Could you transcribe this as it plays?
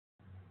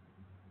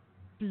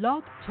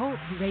Blog Talk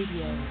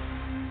Radio.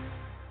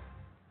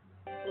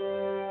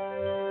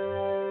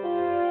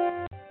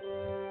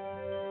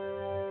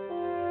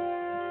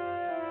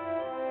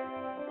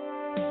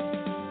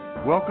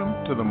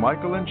 Welcome to the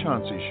Michael and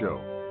Chauncey Show.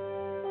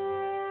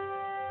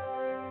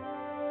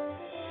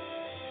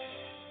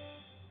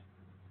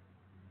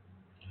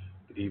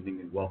 Good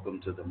evening and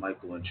welcome to the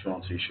Michael and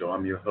Chauncey Show.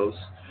 I'm your host,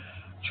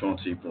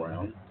 Chauncey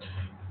Brown.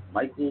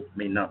 Michael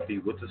may not be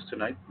with us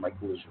tonight.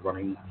 Michael is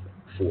running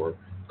for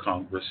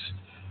Congress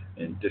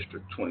in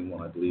District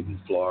 21, I believe,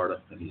 in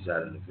Florida, and he's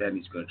at an event.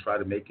 He's going to try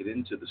to make it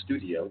into the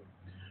studio,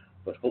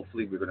 but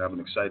hopefully we're going to have an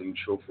exciting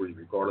show for you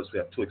regardless. We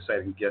have two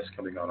exciting guests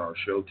coming on our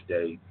show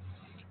today.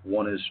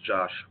 One is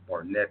Josh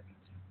Barnett,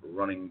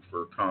 running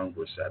for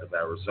Congress out of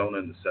Arizona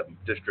in the 7th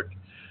District,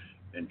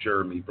 and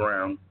Jeremy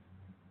Brown,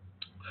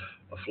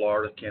 a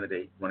Florida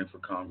candidate running for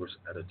Congress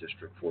out of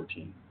District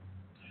 14.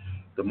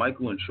 The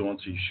Michael and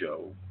Chauncey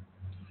Show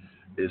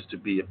is to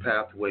be a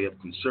pathway of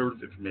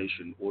conservative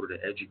information in order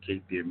to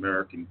educate the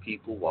American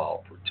people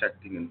while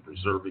protecting and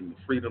preserving the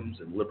freedoms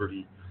and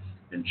liberty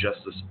and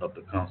justice of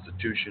the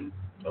Constitution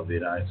of the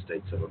United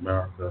States of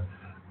America.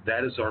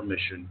 That is our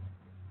mission,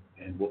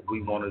 and what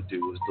we want to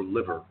do is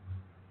deliver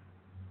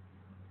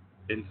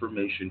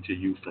information to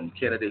you from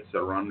candidates that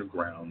are on the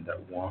ground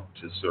that want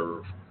to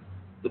serve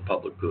the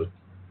public good.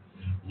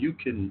 You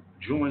can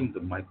join the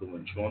Michael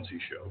and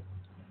Chauncey Show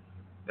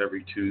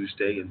every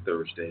Tuesday and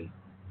Thursday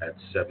at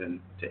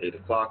 7 to 8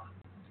 o'clock.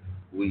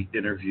 We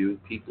interview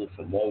people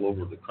from all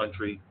over the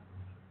country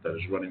that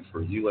is running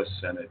for U.S.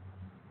 Senate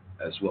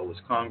as well as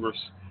Congress,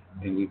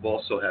 and we've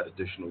also had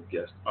additional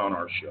guests on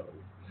our show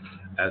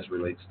as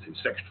relates to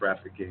sex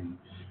trafficking,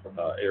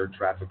 air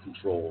traffic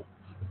control,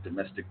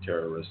 domestic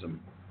terrorism,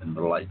 and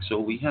the like.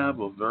 So we have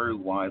a very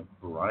wide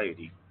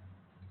variety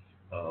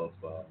of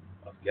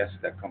guests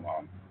that come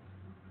on.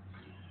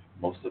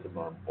 Most of them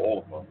are, all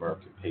of them are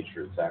American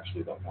patriots,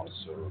 actually, that want to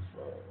serve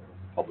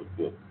public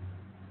good.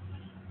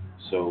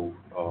 So,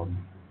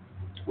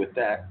 with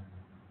that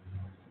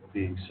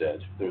being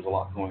said, there's a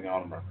lot going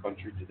on in our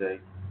country today.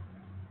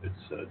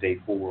 It's day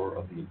 4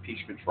 of the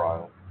impeachment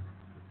trial,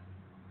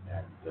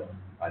 and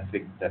I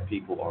think that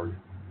people are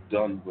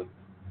done with,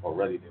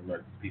 already the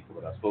American people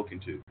that I've spoken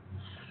to,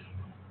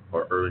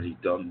 are already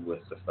done with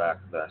the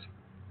fact that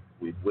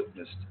we've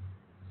witnessed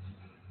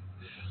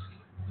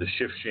the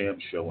shift sham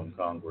show in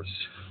Congress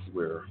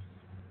where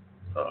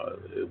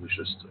it was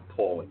just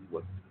appalling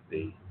what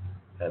they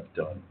have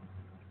done.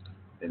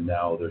 And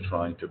now they're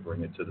trying to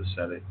bring it to the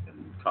Senate,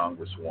 and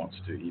Congress wants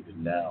to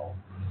even now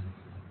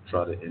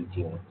try to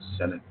influence the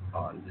Senate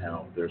on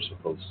how they're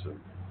supposed to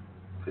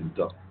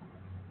conduct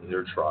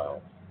their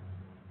trial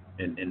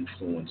and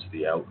influence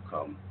the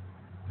outcome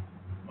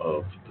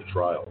of the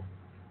trial.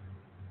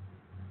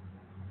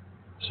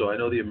 So I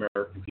know the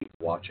American people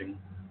watching,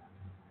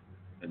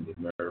 and the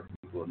American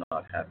people are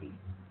not happy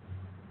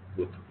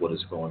with what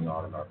is going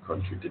on in our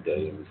country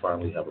today. And we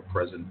finally have a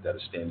president that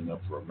is standing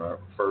up for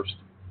America first.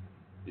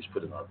 He's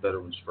putting our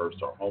veterans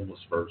first, our homeless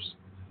first.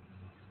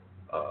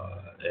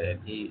 And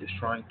he is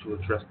trying to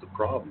address the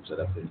problems that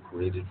have been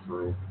created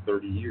for over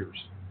 30 years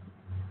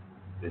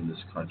in this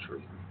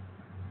country.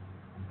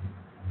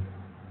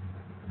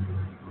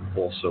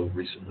 Also,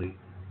 recently,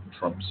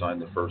 Trump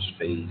signed the first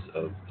phase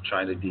of the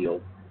China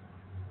deal.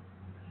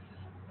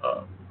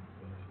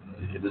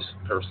 This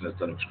person has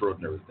done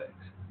extraordinary things.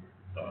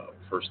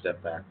 First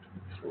Step Act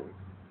for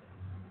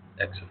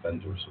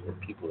ex-offenders or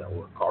people that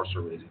were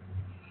incarcerated.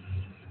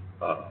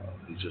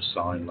 He just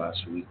signed last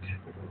week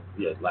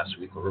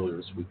or earlier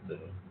this week, the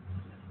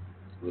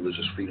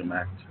Religious Freedom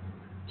Act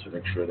to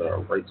make sure that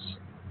our rights,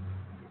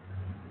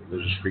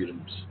 religious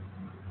freedoms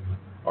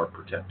are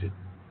protected.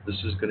 This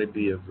is going to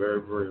be a very,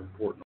 very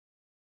important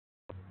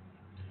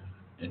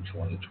in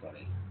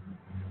 2020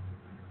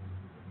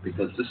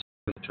 because this is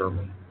going to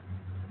determine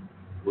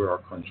where our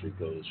country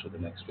goes for the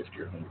next 50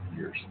 or 100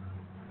 years.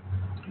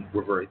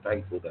 We're very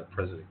thankful that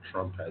President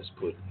Trump has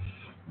put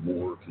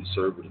more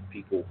conservative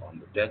people on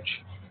the bench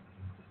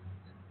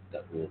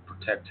that will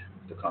protect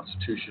the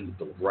Constitution,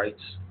 the Bill of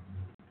Rights,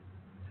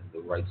 and the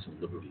rights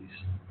and liberties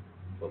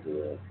of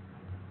all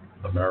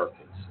Americans.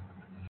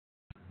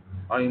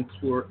 I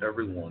implore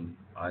everyone,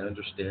 I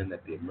understand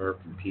that the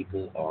American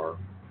people are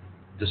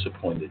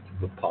disappointed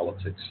with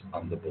politics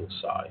on the both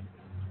sides,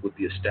 with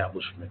the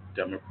establishment,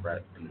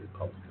 Democrat and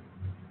Republican.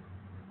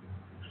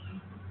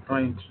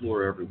 I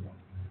implore everyone,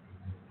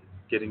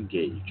 get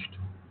engaged,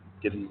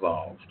 get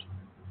involved,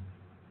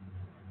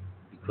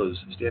 because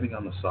standing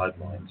on the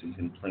sidelines and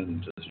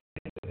complaining doesn't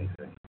change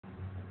anything.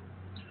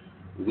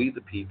 We,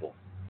 the people,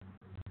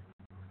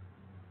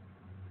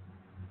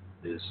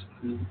 is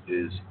who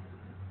is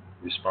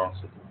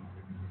responsible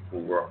for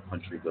where our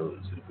country goes.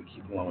 And if we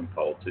keep allowing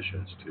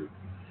politicians to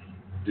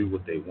do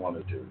what they want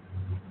to do,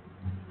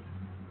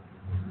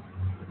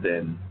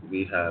 then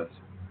we have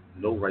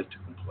no right to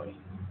complain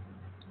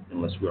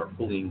unless we are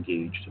fully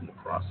engaged in the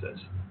process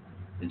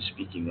in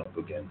speaking up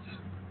against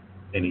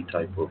any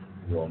type of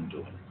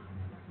wrongdoing.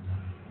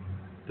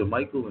 The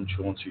Michael and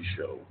Chauncey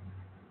Show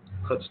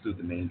cuts through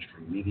the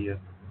mainstream media.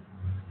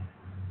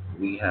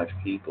 We have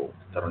people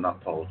that are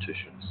not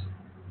politicians,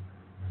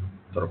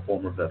 that are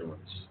former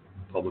veterans,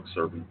 public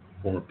servant,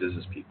 former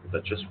business people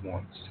that just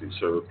want to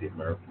serve the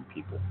American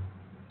people.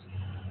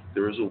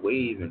 There is a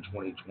wave in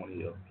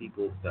 2020 of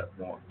people that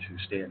want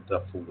to stand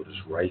up for what is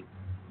right,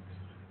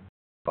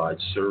 provide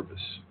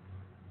service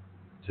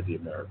to the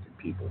American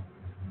people.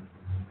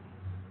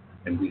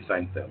 And we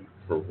thank them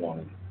for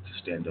wanting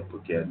to stand up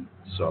again.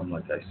 Some,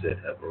 like I said,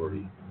 have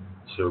already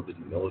served in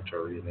the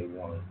military and they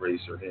want to raise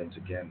their hands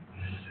again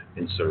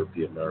and serve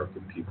the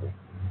American people,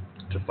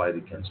 to fight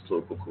against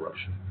political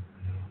corruption,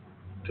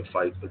 to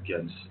fight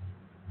against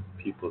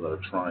people that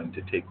are trying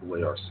to take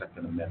away our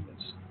Second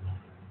Amendments,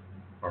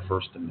 our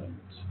First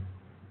Amendments.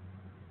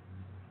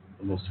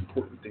 The most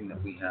important thing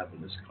that we have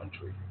in this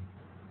country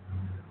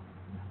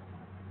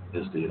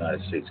is the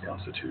United States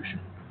Constitution.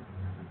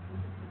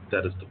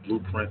 That is the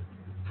blueprint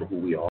for who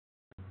we are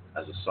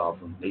as a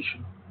sovereign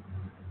nation.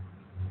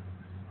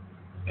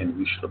 And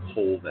we should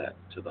uphold that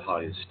to the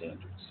highest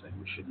standards. And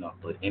we should not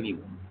let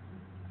anyone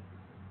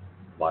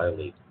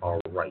violate our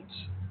rights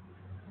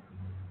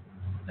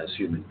as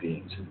human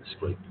beings in this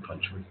great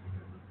country.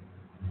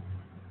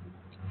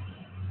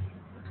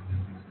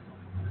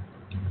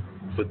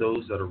 For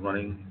those that are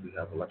running, we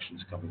have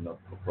elections coming up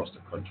across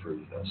the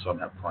country. Some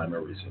have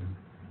primaries in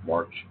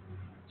March,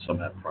 some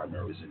have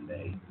primaries in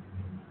May,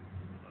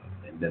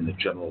 and then the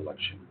general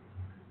election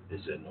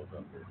is in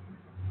November.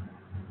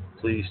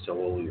 Please tell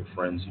all your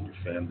friends and your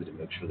family to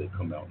make sure they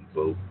come out and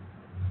vote,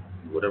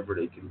 and whatever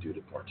they can do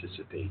to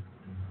participate,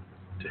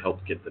 to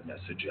help get the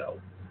message out.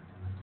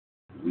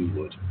 We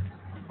would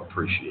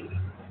appreciate it.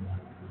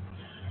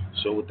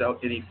 So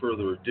without any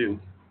further ado,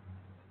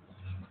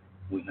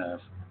 we have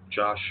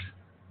Josh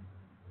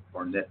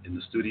Barnett in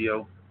the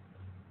studio.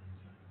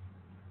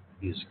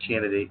 He is a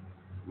candidate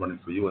running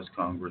for U.S.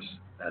 Congress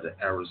out of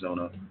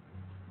Arizona,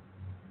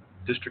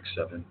 District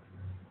 7.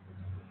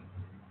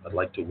 I'd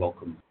like to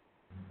welcome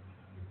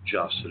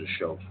Josh to the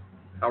show.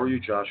 How are you,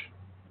 Josh?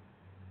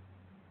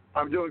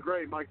 I'm doing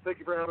great, Mike. Thank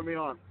you for having me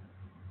on.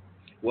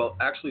 Well,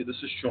 actually,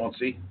 this is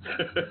Chauncey.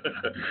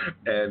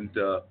 And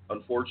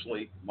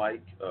unfortunately,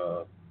 Mike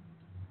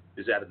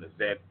is at an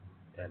event,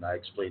 and I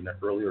explained that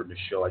earlier in the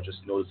show. I just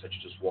noticed that you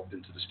just walked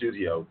into the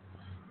studio.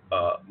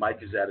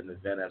 Mike is at an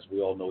event. As we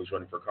all know, he's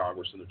running for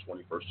Congress in the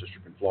 21st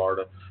District in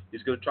Florida.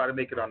 He's going to try to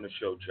make it on the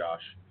show,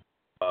 Josh.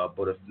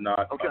 But if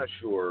not, okay, I'm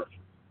sure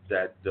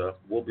that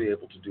we'll be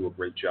able to do a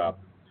great job.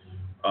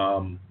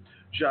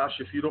 Josh,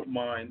 if you don't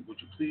mind, would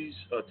you please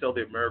tell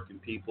the American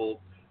people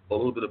a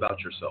little bit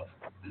about yourself?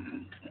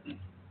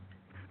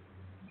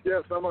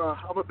 Yes, I'm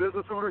a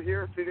business owner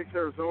here in Phoenix,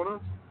 Arizona.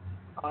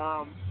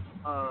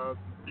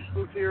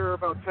 Moved here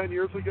about 10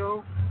 years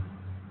ago.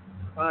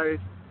 A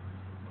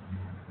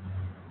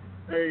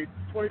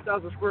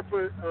 20,000 square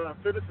foot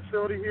fitness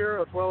facility here,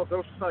 as well as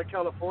Oceanside,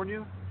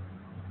 California.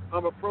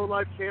 I'm a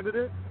pro-life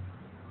candidate.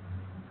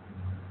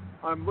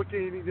 I'm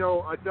looking,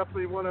 I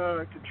definitely want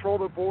to control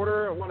the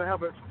border. I want to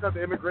have some type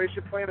of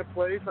immigration plan in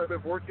place I've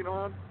been working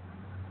on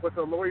with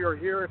a lawyer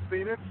here in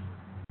Phoenix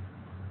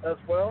as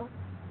well.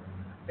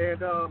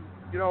 And, I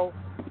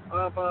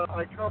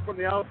come from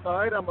the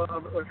outside. I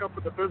come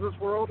from the business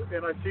world,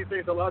 and I see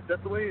things a lot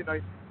differently, and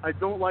I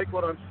don't like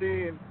what I'm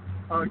seeing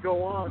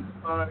go on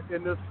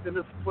in this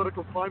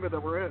political climate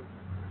that we're in.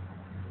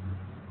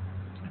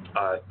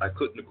 I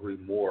couldn't agree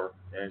more,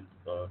 and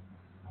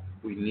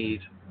we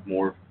need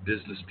more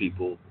business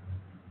people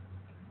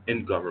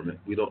in government.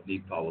 We don't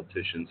need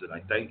politicians, and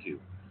I thank you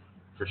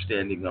for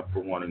standing up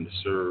for wanting to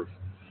serve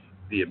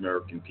the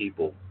American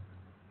people.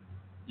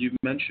 You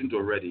mentioned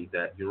already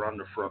that you're on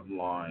the front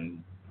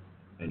line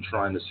and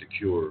trying to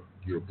secure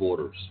your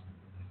borders.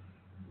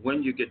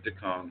 When you get to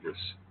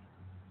Congress,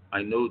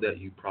 I know that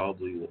you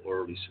probably will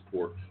already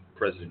support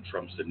President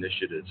Trump's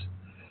initiatives.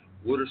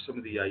 What are some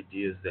of the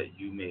ideas that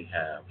you may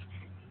have,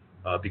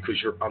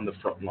 because you're on the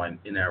front line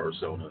in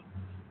Arizona,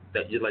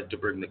 that you'd like to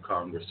bring to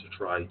Congress to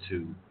try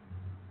to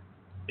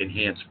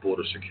enhance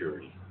border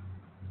security?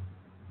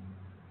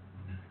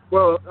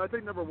 Well, I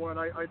think number one,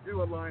 I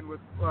do align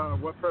with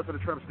what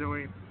President Trump's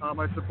doing.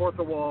 I support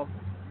the wall.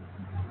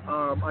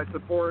 I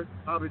support,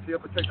 obviously,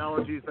 other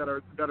technologies that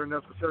are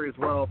necessary as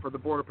well for the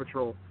Border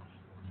Patrol.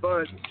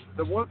 But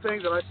the one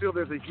thing that I feel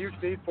there's a huge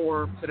need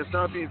for, and it's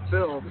not being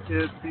filled,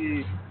 is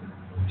the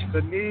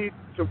need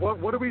to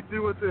what do we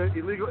do with the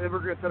illegal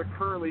immigrants that are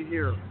currently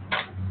here?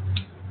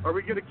 Are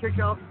we going to kick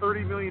out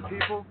 30 million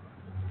people?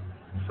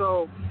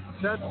 So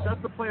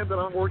that's the plan that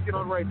I'm working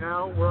on right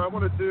now. What I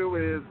want to do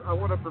is I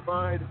want to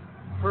provide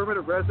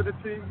permanent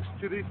residency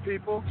to these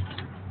people,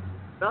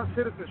 not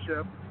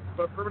citizenship,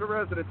 but permanent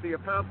residency, a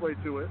pathway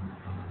to it.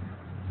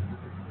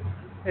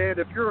 And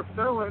if you're a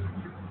felon,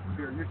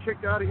 you're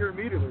kicked out of here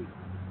immediately.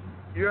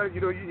 You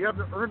have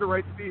to earn the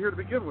right to be here to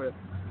begin with.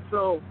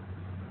 So,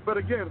 but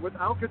again,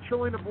 without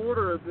controlling the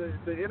border,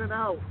 the in and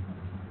out,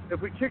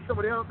 if we kick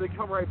somebody out, they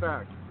come right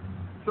back.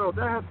 So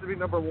that has to be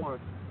number one.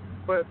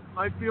 But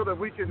I feel that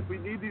we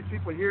need these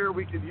people here.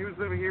 We can use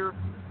them here.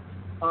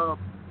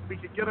 We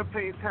could get them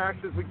paying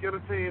taxes. We could get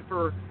them paying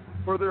for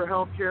their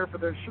health care, for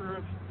their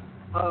insurance.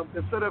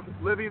 Instead of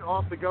living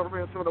off the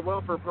government and some of the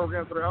welfare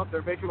programs that are out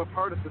there, make them a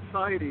part of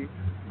society,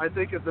 I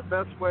think is the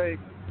best way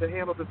to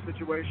handle the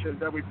situation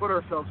that we put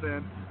ourselves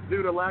in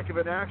due to lack of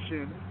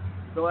inaction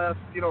the last,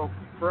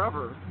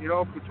 forever.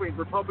 Between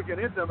Republican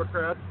and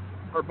Democrats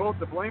are both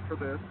to blame for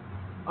this.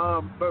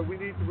 But we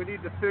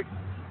need to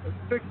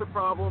fix the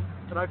problem,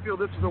 and I feel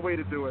this is a way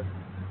to do it.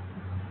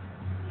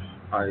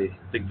 I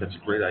think that's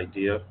a great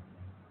idea.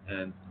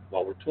 And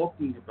while we're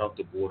talking about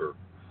the border,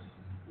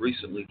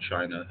 recently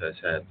China has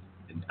had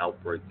an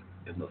outbreak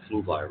in the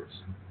flu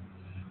virus.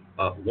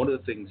 One of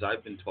the things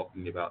I've been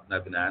talking about, and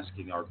I've been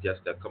asking our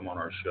guests that come on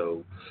our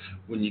show,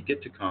 when you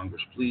get to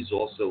Congress, please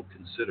also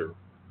consider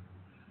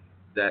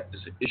that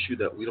it's an issue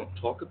that we don't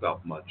talk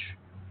about much,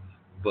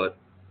 but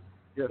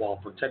yes. While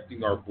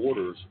protecting our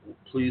borders,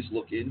 please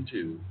look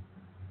into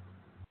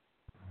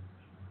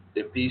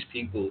if these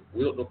people,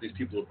 we don't know if these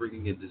people are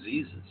bringing in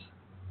diseases.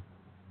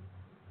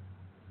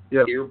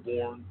 Yeah.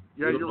 Airborne.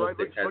 Yeah, you're right.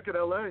 Look at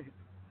L.A.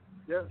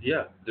 Yeah.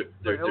 Yeah,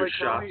 they're L.A. shots.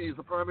 County is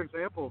a prime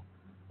example.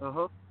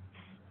 Uh-huh.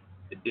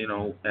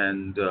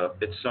 And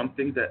it's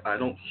something that I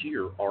don't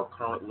hear our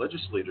current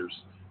legislators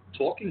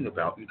talking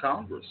about in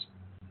Congress.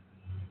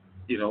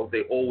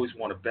 They always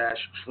want to bash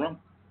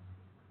Trump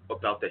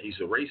about that he's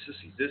a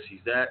racist, he's this,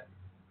 he's that.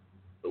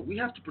 But we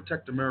have to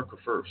protect America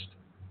first.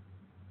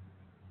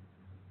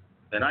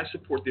 And I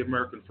support the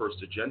American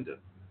First agenda.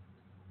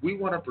 We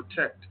want to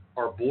protect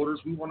our borders.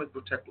 We want to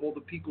protect all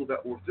the people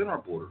that are within our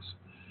borders.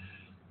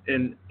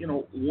 And,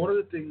 one of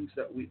the things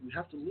that we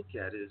have to look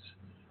at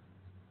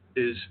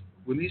is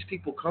when these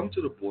people come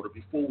to the border,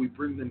 before we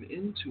bring them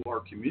into our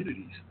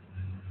communities,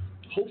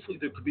 hopefully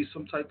there could be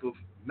some type of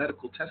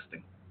medical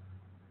testing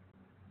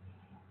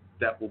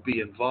that will be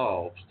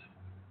involved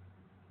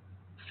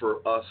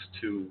for us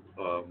to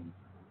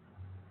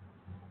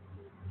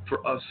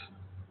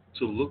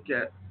look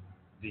at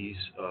these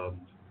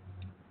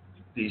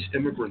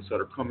immigrants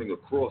that are coming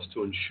across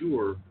to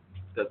ensure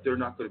that they're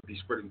not going to be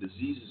spreading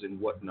diseases and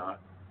whatnot,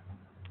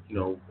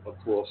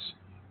 across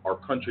our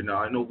country. Now,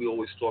 I know we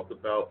always talk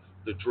about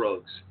the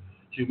drugs,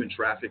 human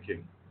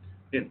trafficking,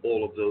 and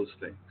all of those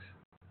things.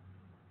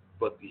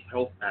 But the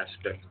health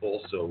aspect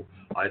also,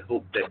 I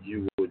hope that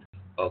you would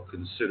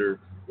consider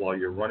while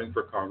you're running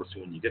for Congress,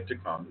 when you get to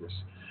Congress,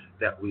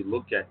 that we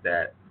look at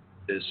that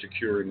as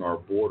securing our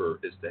border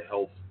is the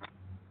health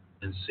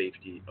and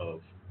safety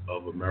of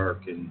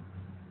American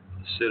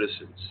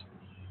citizens.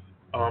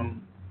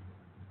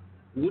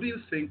 What do you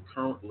think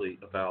currently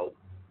about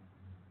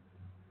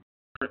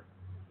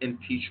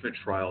impeachment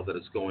trial that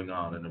is going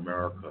on in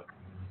America?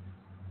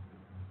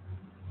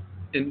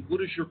 And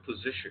what is your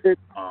position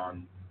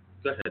on?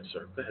 Go ahead,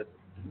 sir. Go ahead.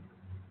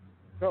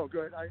 No,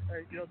 good.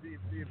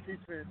 The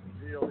impeachment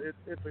deal,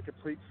 it's a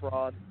complete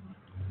fraud.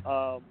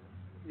 My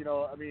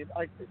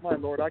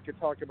Lord, I could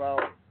talk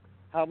about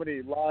how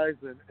many lies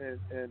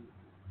and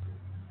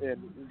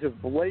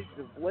just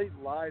blatant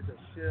lies that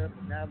Schiff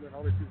and Nadler and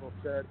all these people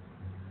have said.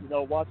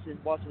 Watching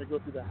it go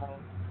through the House,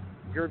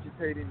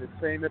 regurgitating the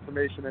same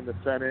information in the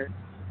Senate,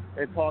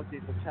 and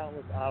talking for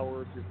countless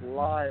hours, just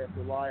lie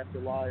after lie after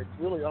lie. It's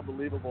really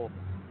unbelievable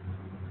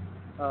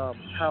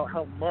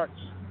how much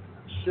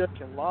Schiff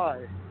can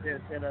lie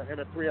in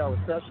a 3-hour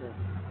session.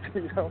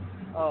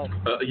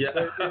 Yeah.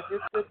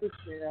 It's a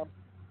scam.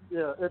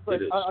 Yeah, it's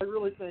like I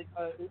really think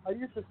I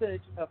used to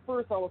think at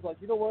first I was like,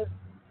 you know what,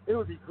 it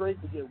would be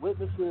great to get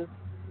witnesses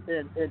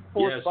and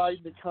force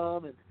Biden to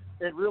come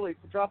and really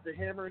drop the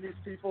hammer on these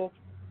people.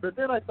 But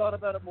then I thought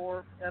about it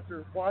more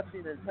after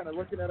watching and kind of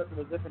looking at it from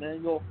a different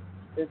angle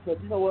and said,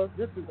 you know what,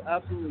 this is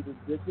absolutely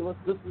ridiculous.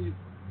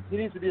 He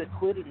needs to be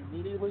acquitted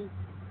immediately,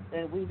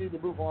 and we need to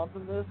move on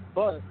from this.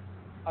 But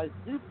I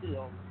do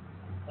feel,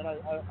 and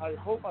I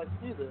hope I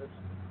see this,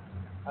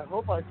 I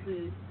hope I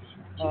see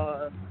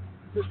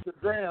Mr.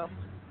 Graham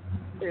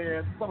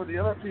and some of the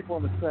other people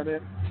in the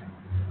Senate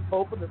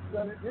open the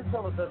Senate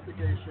intel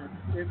investigation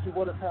into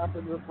what has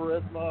happened with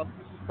Burisma,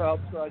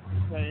 CrowdStrike,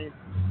 Ukraine,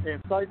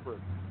 and Cyprus.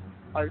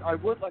 I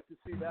would like to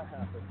see that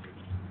happen.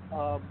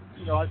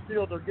 I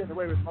feel they're getting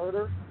away with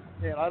murder,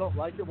 and I don't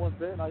like it one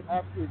bit, and I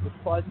absolutely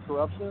despise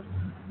corruption.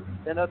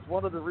 And that's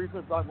one of the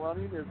reasons I'm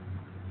running is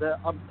that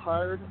I'm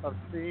tired of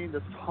seeing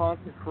this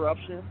constant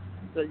corruption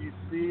that you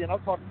see, and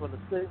I'm talking from the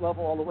state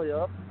level all the way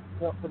up,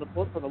 from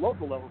the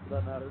local level for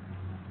that matter.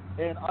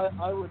 And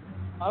I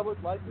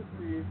would like to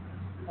see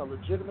a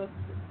legitimate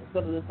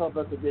Senate intel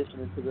investigation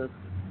into this,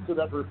 so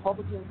that the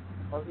Republicans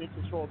are in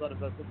control of that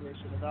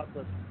investigation and not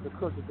the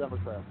crooked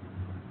Democrats.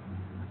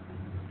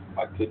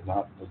 I could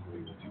not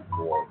agree with you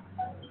more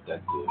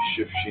that the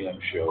Schiff Sham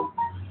show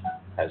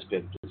has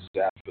been a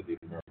disaster for the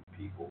American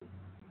people.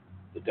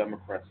 The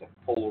Democrats have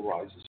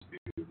polarized this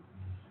view,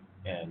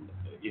 and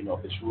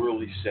it's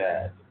really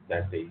sad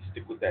that they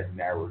stick with that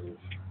narrative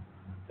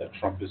that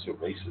Trump is a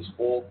racist,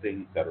 all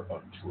things that are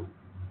untrue.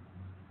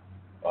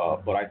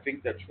 But I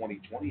think that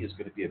 2020 is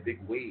going to be a big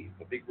wave,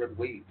 a big red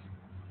wave.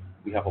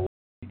 We have a lot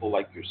of people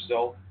like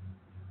yourself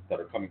that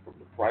are coming from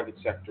the private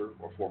sector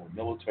or former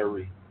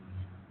military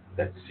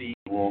that see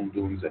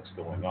wrongdoings that's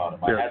going on.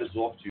 And my hat is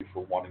off to you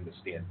for wanting to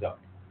stand up,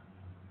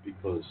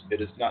 because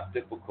it is not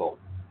difficult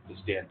to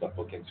stand up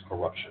against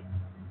corruption.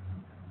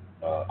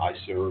 I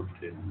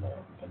served in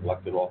an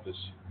elected office,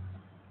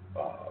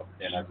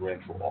 and I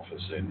ran for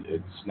office, and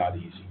it's not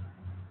easy.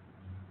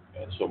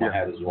 And so my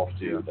hat is off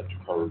to you, that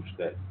the courage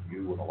that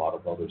you and a lot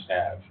of others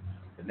have.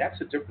 And that's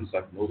the difference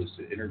I've noticed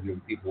in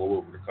interviewing people all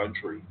over the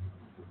country,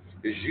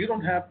 is you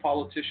don't have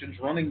politicians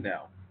running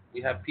now.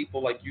 We have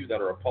people like you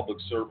that are a public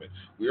servant.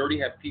 We already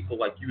have people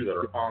like you that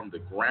are on the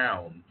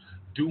ground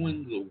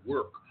doing the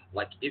work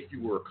like if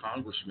you were a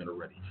congressman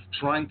already,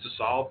 trying to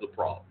solve the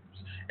problems.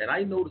 And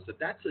I noticed that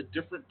that's a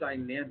different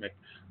dynamic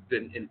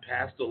than in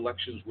past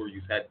elections, where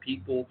you've had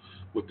people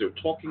with their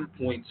talking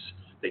points,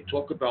 they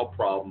talk about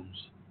problems,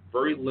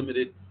 very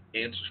limited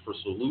answers for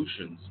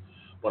solutions.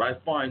 But I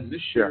find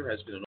this year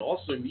has been an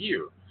awesome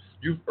year.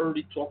 You've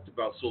already talked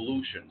about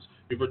solutions.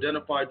 You've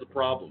identified the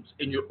problems,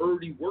 and you're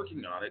already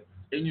working on it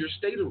in your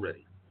state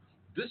already.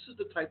 This is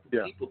the type of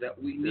people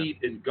that we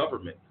need in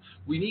government.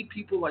 We need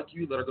people like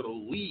you that are going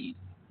to lead,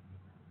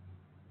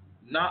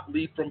 not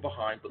lead from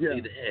behind, but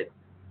lead ahead.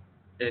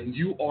 And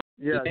you are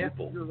the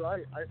example. You're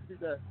right. I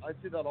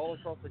see that all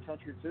across the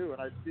country too,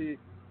 and I see.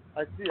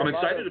 I'm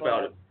excited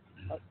about it.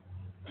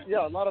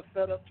 A lot of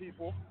fed up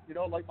people,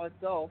 like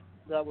myself,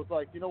 that was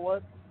like, you know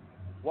what?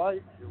 Why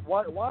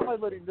am I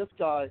letting this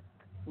guy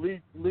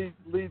lead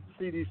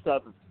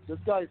CD7? This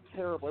guy is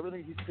terrible.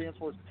 Everything he stands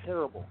for is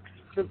terrible.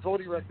 His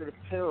voting record is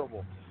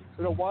terrible.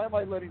 Why am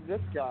I letting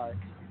this guy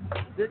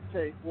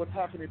dictate what's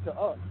happening to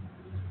us?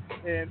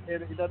 And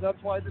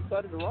that's why I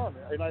decided to run.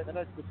 And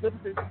I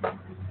specifically,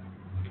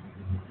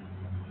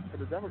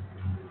 the Democrats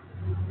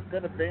have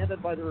been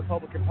abandoned by the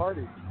Republican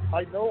Party.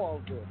 I know all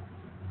of this,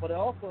 but I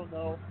also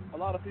know a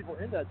lot of people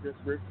in that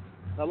district.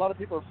 A lot of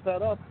people are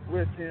fed up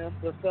with him.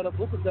 They're fed up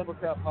with the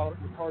Democrat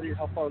Party and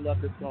how far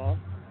left it's gone.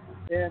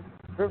 And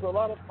there's a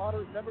lot of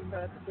moderate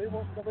Democrats, if they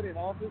want somebody in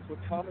office with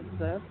common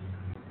sense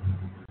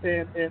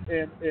and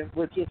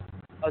with just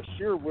a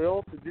sheer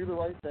will to do the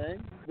right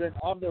thing, then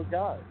I'm their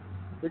guy.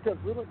 Because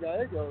Ruben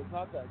Gallego is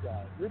not that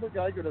guy. Ruben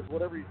Gallego does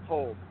whatever he's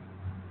told,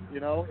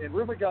 And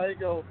Ruben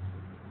Gallego,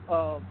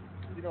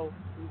 he's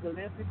a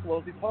Nancy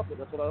Pelosi puppet.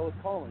 That's what I always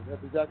call him.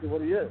 That's exactly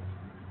what he is.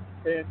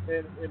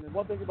 And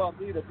one thing about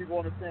me that people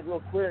understand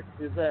real quick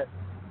is that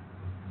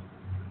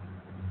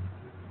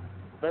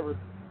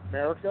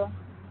America,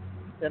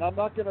 and I'm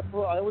not going to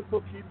I always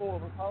put people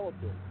over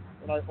politics,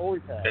 and I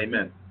always have.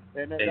 Amen.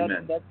 And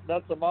Amen.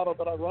 That's the motto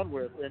that I run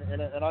with,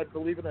 and I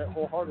believe in it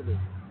wholeheartedly.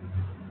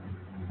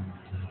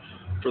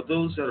 For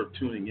those that are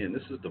tuning in,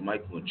 this is the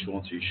Michael and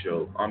Chauncey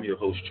Show. I'm your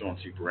host,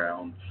 Chauncey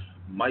Brown.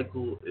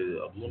 Michael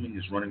of Blooming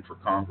is running for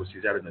Congress.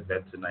 He's at an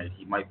event tonight.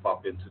 He might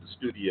pop into the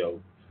studio.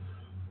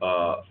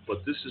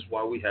 But this is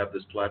why we have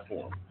this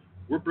platform.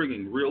 We're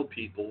bringing real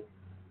people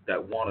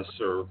that want to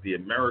serve the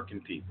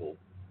American people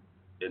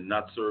and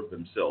not serve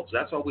themselves.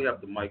 That's why we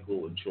have the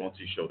Michael and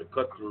Chauncey Show, to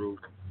cut through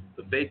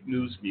the fake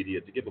news media,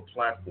 to give a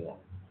platform,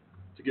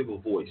 to give a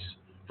voice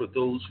for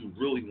those who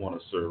really want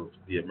to serve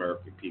the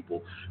American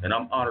people. And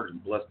I'm honored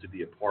and blessed to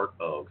be a part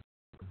of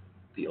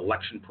the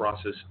election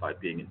process by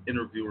being an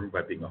interviewer,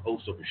 by being a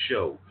host of a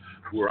show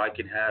where I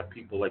can have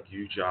people like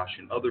you, Josh,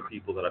 and other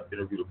people that I've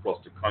interviewed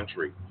across the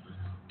country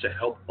to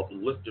help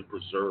uplift and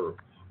preserve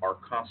our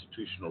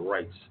constitutional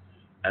rights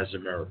as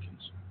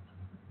Americans.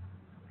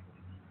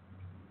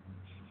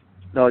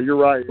 No, you're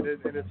right, and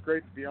it's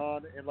great to be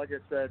on. And like I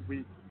said,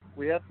 we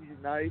have to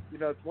unite.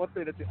 It's one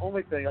thing. It's the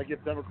only thing I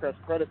give Democrats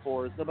credit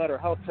for is no matter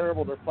how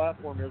terrible their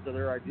platform is or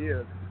their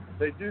ideas,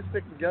 they do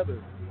stick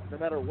together no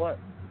matter what.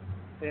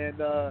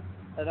 And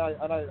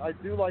I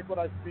do like what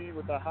I've seen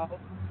with the House,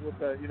 with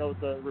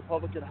the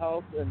Republican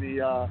House and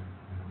the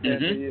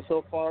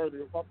so far the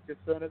Republican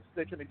Senate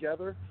sticking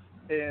together.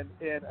 And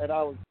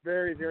I was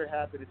very, very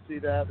happy to see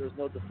that. There's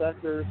no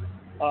defectors.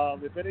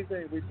 If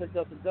anything, we picked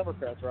up some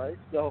Democrats, right?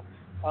 So,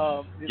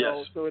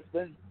 so it's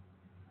been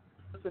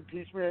this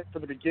impeachment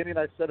from the beginning.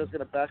 I said it was going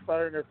to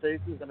backfire in their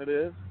faces, and it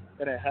is,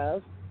 and it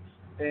has.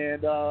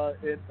 And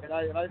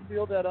I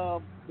feel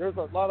that there's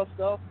a lot of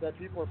stuff that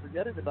people are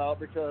forgetting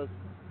about because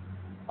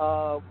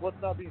what's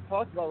not being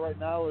talked about right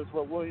now is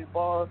what William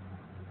Barr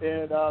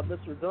and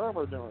Mr. Durham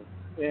are doing.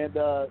 And,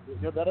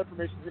 that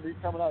information is going to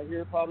be coming out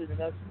here probably in the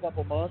next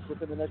couple months,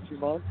 within the next few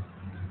months.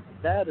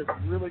 That is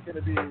really going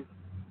to be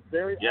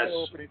very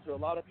eye-opening to a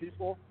lot of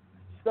people.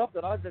 Stuff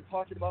that I've been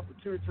talking about for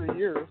 2 or 3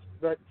 years,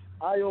 but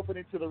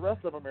eye-opening to the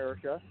rest of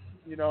America,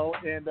 and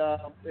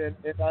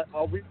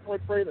we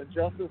pray that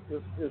justice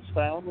is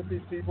found with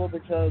these people,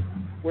 because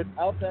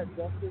without that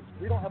justice,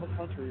 we don't have a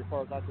country as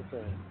far as I'm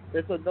concerned.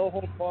 It's a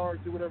no-hold-bar,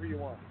 do whatever you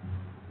want.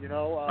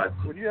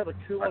 When you have a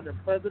coup on the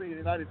president of the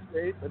United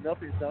States and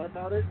nothing's done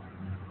about it,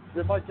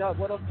 then my God,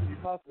 what else can you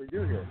possibly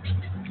do here?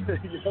 You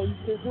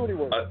can't do any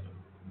work.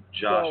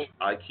 Josh,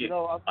 so, I can't.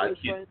 I'm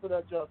praying for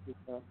that justice,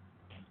 man.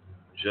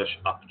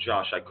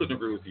 Josh, I couldn't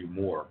agree with you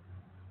more.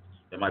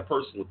 And my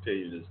personal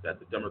opinion is that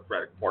the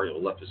Democratic Party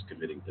on the left is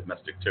committing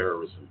domestic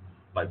terrorism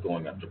by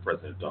going after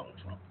President Donald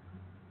Trump.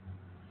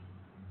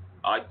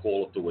 I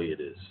call it the way it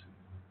is,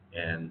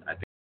 and I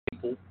think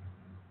people.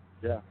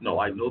 Yeah. No,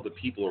 I know the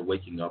people are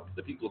waking up.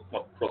 The people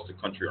across the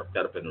country are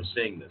fed up and are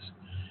saying this,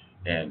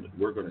 and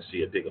we're going to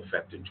see a big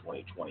effect in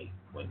 2020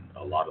 when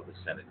a lot of the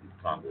Senate and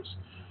Congress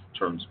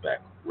turns back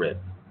red.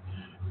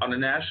 On a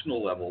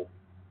national level,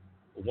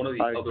 one of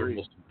the other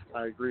most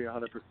I agree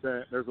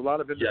 100%. There's a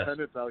lot of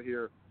independents out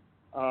here,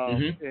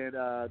 and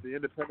the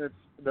independents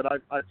that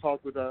I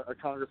talked with a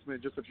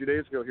congressman just a few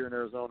days ago here in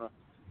Arizona.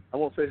 I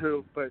won't say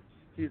who, but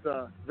he's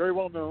very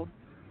well known,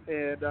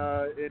 and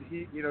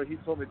he he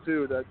told me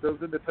too that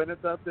those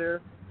independents out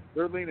there,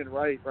 they're leaning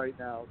right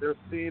now. They're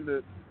seeing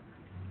this,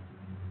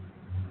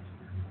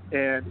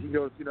 and he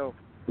goes,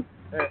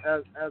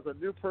 as a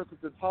new person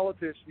in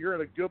politics, you're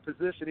in a good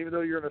position, even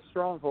though you're in a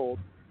stronghold,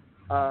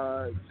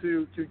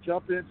 to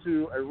jump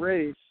into a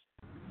race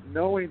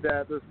knowing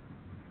that there's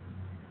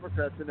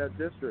Democrats in that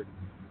district.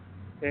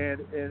 And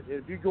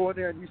if you go in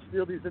there and you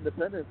steal these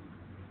independents,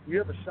 you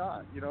have a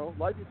shot.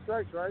 Lightning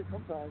strikes, right?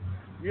 Sometimes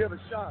you have a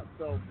shot.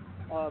 So,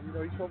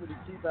 he told me to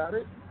keep at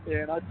it,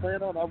 and I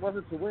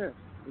wanted to win.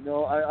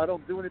 I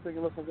don't do anything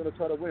unless I'm going to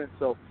try to win.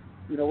 So,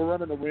 we're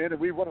running to win,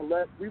 and we're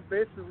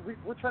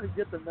trying to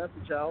get the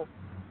message out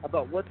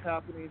about what's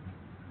happening,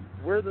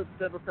 where the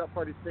Democrat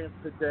Party stands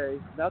today,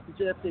 not the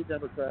JFK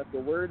Democrats,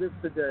 but where it is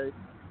today,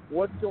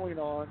 what's going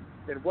on,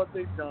 and what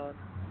they've done.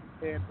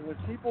 And when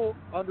people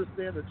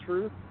understand the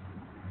truth,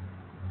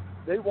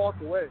 they walk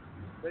away.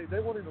 They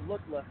won't even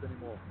look left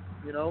anymore,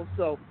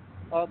 So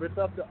it's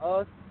up to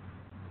us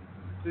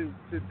to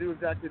do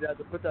exactly that,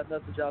 to put that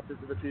message out there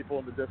to the people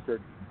in the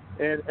district.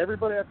 And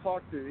everybody I've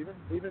talked to,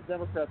 even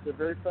Democrats, are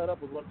very fed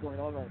up with what's going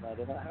on right now.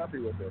 They're not happy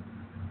with it.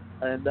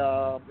 And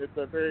it's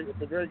a very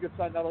good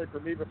sign, not only for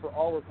me, but for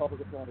all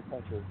Republicans around the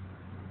country.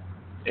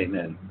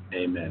 Amen.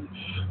 Amen.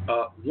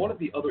 One of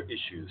the other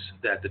issues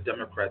that the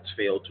Democrats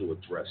fail to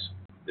address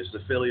is the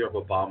failure of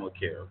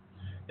Obamacare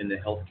in the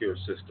healthcare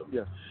system.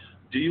 Yes.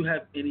 Do you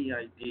have any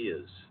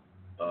ideas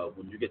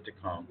when you get to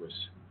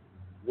Congress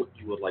what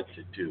you would like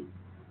to do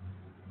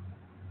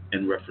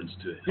in reference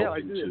to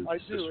helping to? I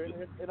do.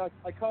 And I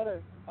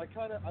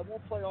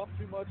won't play off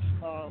too much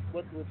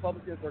what the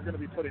Republicans are going to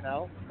be putting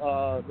out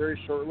very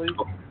shortly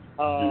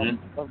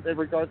in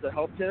regards to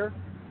health care.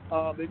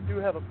 They do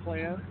have a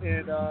plan,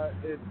 and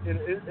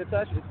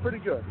it's pretty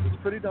good. It's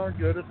pretty darn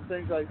good. There's some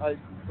things I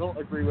don't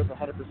agree with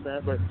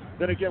 100%, but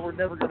then again, we're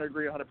never going to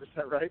agree 100%,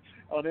 right,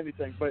 on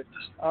anything. But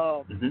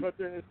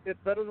it's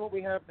better than what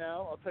we have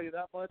now, I'll tell you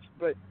that much.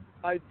 But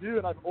I do,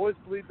 and I've always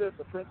believed this,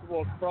 a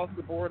principle across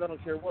the board. I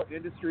don't care what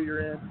industry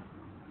you're in.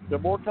 The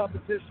more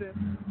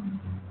competition,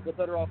 the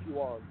better off you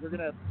are. You're going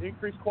to have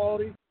increased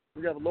quality.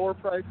 You're going to have lower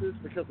prices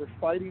because they're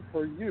fighting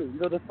for you.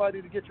 They're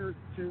fighting to get to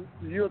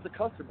you as a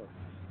customer.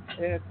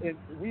 And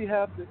we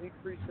have to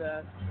increase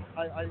that.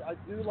 I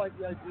do like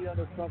the idea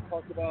that Trump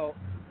talked about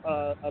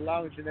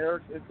allowing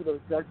generics into the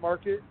drug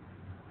market,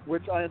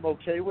 which I am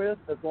okay with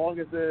as long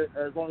as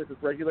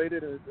it's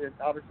regulated, and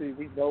obviously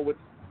we know what's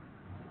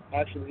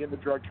actually in the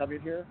drug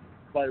coming here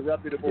by a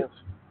reputable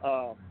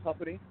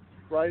company,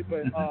 right?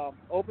 But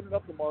opening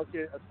up the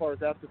market as far as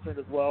that's concerned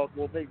as well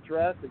will make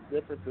drastic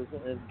differences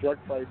in drug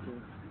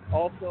pricing.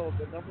 Also,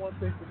 the number one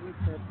thing for me is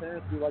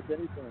transparency, like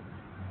anything.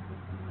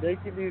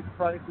 Making these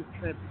prices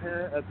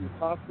transparent at these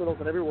hospitals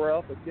and everywhere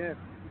else, again,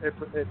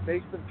 it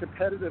makes them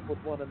competitive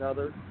with one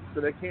another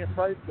so they can't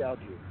price gouge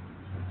you.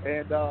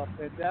 And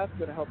that's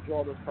going to help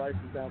draw those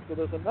prices down. So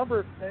there's a number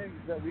of things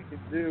that we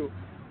can do,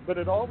 but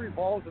it all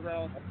revolves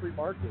around a free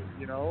market,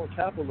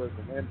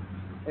 capitalism.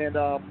 And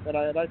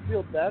I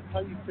feel that's how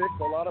you fix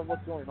a lot of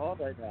what's going on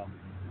right now.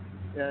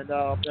 And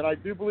I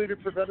do believe in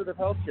preventative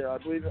health care. I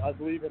believe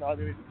in.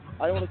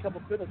 I own a couple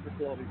fitness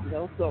facilities,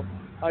 so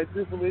I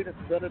do believe in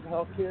preventative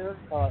health care,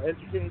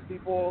 educating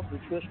people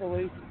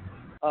nutritionally.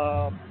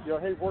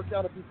 Hey, work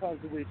out a few times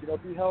a week. Be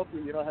healthy.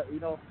 And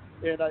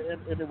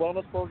the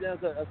wellness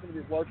programs that some of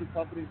these larger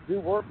companies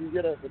do work. You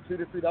get a $2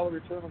 to $3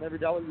 return on every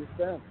dollar you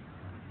spend.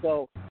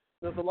 So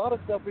there's a lot of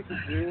stuff we can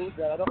do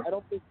that I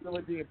don't think is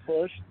really being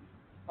pushed.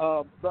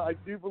 But I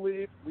do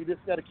believe we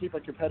just got to keep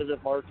a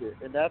competitive market,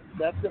 and that's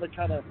going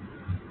to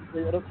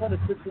it'll kind of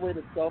situate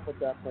itself at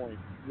that point,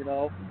 And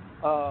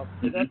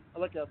that's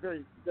like a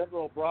very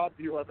general, broad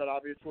view of it,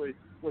 obviously,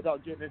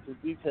 without getting into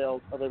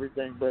details of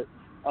everything. But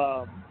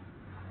I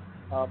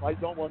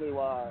don't want to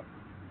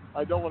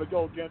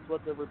go against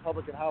what the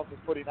Republican House is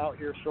putting out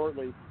here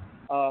shortly,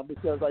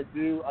 because I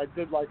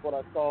did like what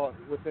I saw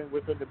within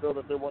the bill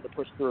that they want to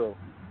push through.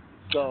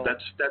 So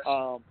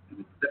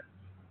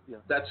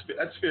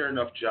that's fair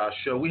enough, Josh.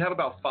 So we have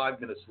about 5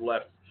 minutes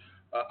left.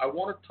 I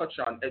want to touch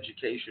on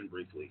education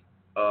briefly.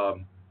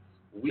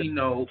 We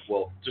know,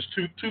 well, just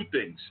two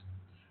things.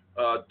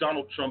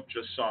 Donald Trump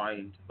just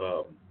signed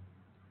the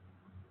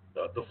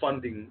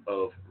funding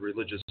of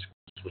religious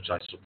schools, which I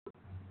support.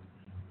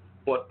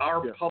 But our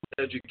public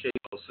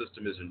educational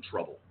system is in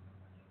trouble.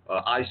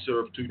 I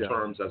served 2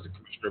 terms as the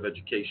Commissioner of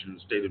Education in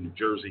the state of New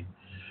Jersey.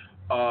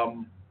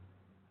 I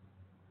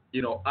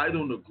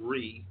don't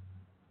agree.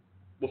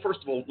 Well,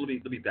 first of all, let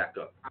me back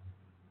up.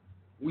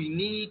 We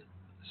need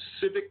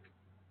civic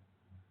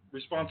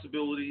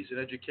responsibilities in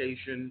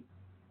education,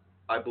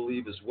 I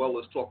believe, as well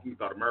as talking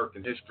about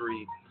American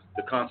history,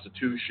 the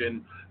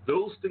Constitution.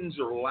 Those things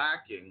are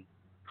lacking,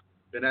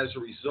 and as a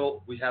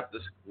result, we have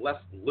this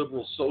left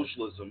liberal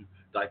socialism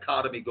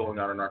dichotomy going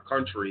on in our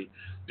country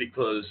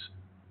because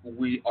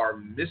we are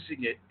missing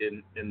it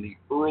in the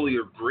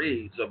earlier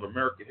grades of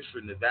American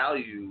history and the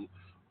value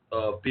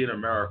of being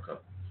America.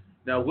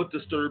 Now, what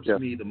disturbs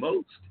me the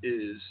most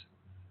is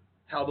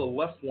how the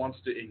left wants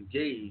to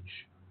engage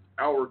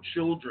our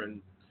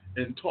children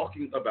in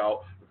talking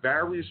about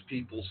various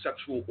people's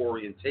sexual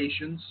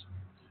orientations,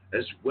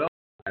 as well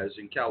as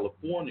in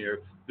California,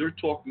 they're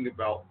talking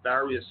about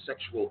various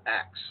sexual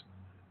acts.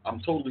 I'm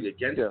totally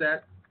against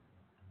that.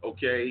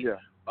 Okay. Yeah.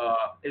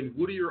 And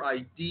what are your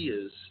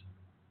ideas?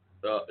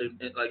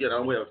 And again, I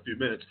only have a few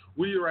minutes.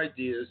 What are your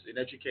ideas in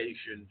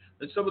education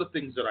and some of the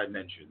things that I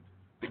mentioned?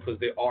 Because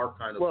they are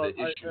kind of the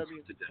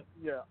issues today.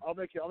 Yeah, I'll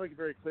make it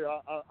very clear.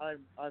 I'm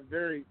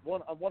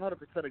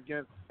 100%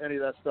 against any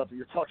of that stuff that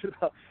you're talking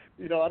about.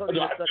 You know, I don't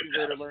need a second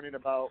grader learning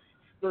about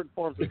certain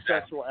forms of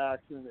sexual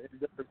acts and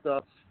different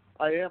stuff.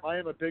 I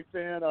am a big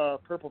fan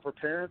of Purple for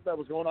Parents that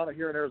was going on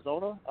here in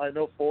Arizona. I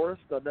know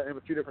Forrest. I've met him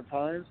a few different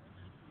times.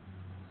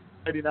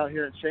 Fighting out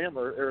here in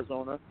Chandler,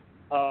 Arizona,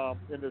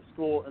 in the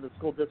school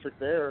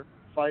district there,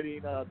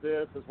 fighting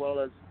this as well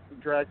as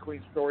drag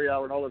queen story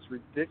hour and all this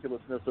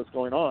ridiculousness that's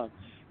going on.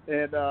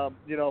 And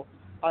you know,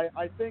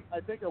 I think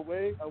a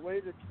way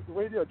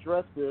to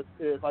address this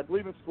is I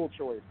believe in school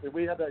choice, and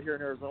we have that here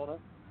in Arizona.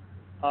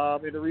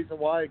 And the reason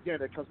why,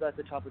 again, it comes back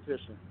to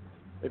competition.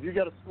 If you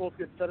got a school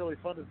that's getting federally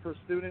funded per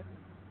student,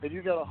 and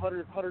you got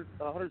 100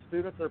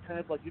 students, their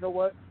parents like, you know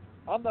what?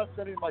 I'm not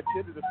sending my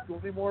kid to the school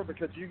anymore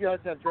because you guys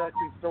have drag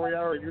queen story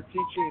hour and you're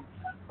teaching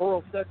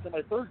oral sex to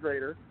my third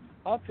grader.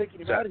 I'm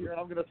taking him out of here and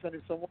I'm going to send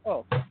him somewhere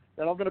else.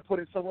 And I'm going to put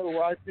him somewhere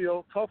where I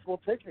feel comfortable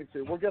taking him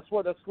to. Well, guess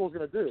what? That school's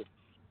going to do.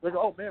 They go,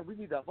 oh man, we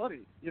need that money.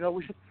 You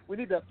know, we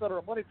need that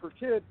federal money per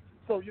kid.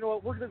 So you know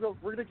what? We're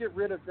going to get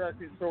rid of drag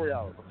queen story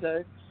hour,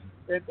 okay?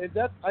 And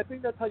I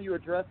think that's how you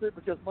address it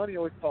because money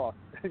always talks,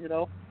 you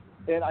know.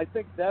 And I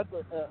think that's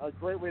a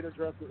great way to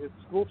address it. Is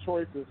school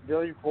choice is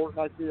very important,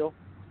 I feel.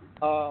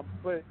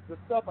 But the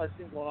stuff I've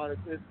seen going on,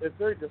 it's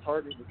very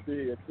disheartening to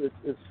see.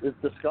 It's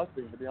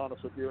disgusting, to be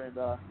honest with you. And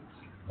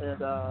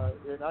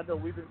I know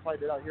we've been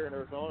fighting it out here in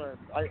Arizona.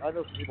 And I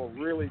know some people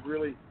really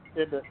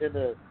in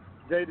the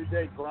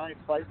day-to-day grind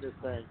fighting this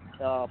thing.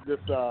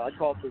 I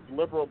call it this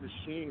liberal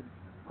machine,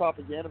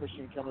 propaganda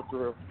machine coming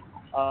through.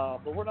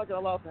 But we're not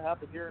going to allow it to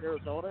happen here in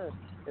Arizona.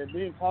 And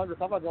me in Congress,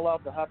 I'm not going to allow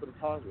it to happen in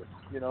Congress.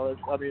 You know,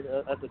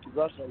 at the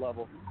congressional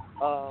level,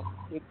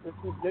 it's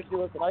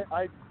ridiculous.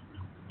 And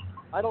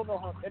I don't know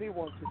how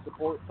anyone can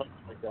support something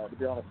like that, to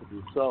be honest with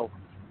you. So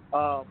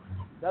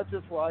that's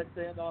just where I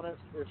stand on it.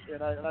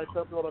 And I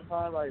tell people all the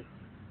time,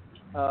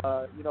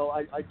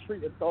 I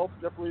treat adults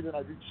differently than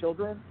I do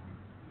children.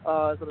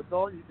 As an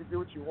adult, you can do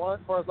what you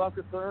want, as far as I'm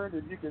concerned,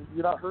 and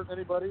you're not hurting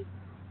anybody.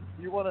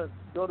 You want to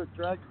go to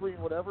drag queen,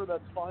 whatever,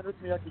 that's fine with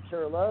me. I could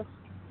care less.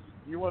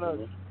 You want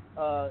to,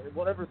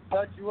 whatever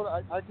sex you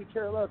want, I could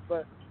care less.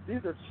 But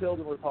these are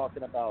children we're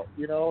talking about,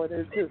 you know, and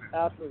it's just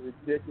absolutely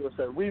ridiculous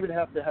that we even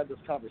have to have this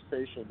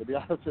conversation, to be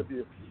honest with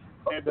you.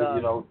 And,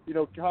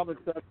 common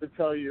sense would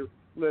tell you,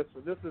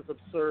 listen, this is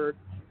absurd.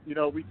 You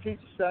know, we teach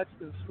sex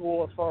in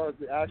school as far as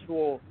the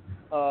actual,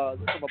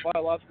 from a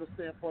biological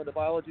standpoint, a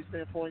biology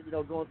standpoint, you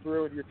know, going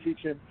through and you're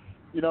teaching,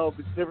 you know,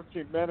 the difference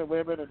between men and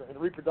women and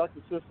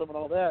reproductive system and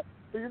all that.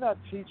 But you're not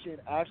teaching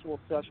actual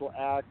sexual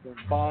acts and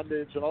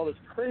bondage and all this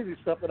crazy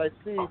stuff that I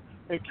see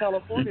in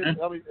California.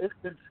 I mean, it's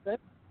insane.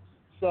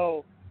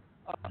 So,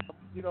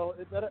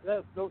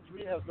 that to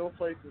me has no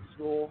place in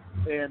school,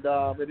 and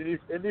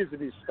it needs to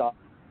be stopped.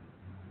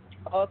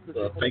 Us as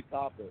people to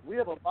stop it. We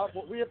have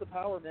the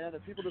power, man,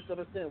 and people just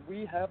understand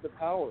we have the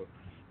power.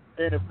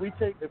 And if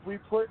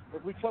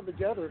we come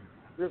together,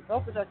 there's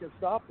nothing that can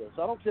stop this.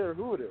 I don't care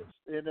who it is,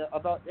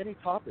 about any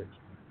topic,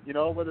 you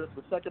know, whether it's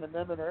the Second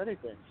Amendment or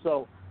anything.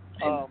 So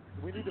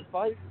we need to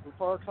fight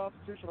for our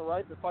constitutional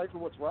rights and fight for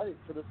what's right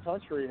for this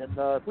country. And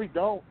if we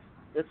don't,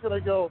 it's going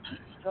to go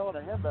hell in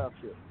a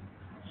handbasket.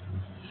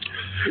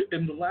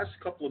 In the last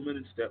couple of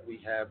minutes that we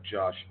have,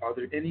 Josh, are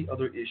there any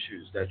other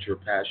issues that you're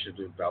passionate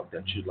about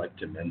that you'd like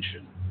to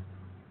mention?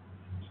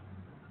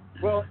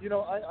 Well, you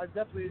know, I'm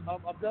definitely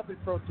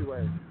pro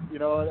 2A. You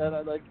know, and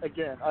I'm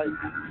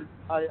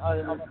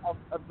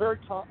very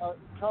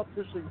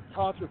constitutionally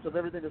conscious of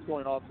everything that's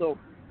going on. So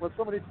when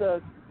somebody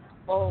says,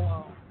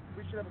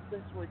 we should have a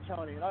sanctuary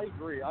county, and I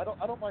agree. I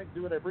don't mind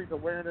doing it. Brings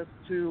awareness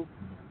to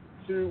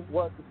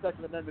what the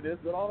Second Amendment is,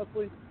 but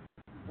honestly,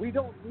 we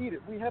don't need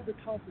it. We have the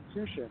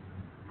Constitution.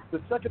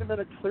 The Second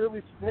Amendment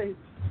clearly states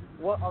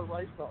what our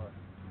rights are,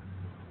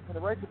 and the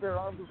right to bear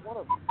arms is one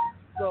of them.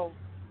 So,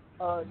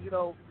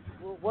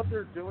 what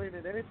they're doing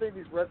and anything,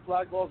 these red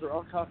flag laws are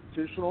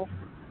unconstitutional,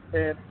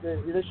 and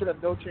they should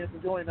have no chance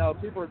of going. Now,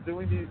 people are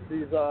doing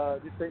these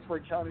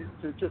sanctuary counties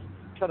to just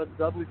kind of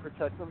doubly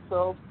protect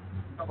themselves.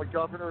 I'm a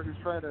governor who's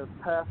trying to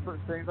pass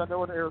certain things. I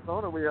know in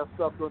Arizona we have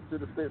stuff going through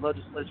the state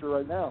legislature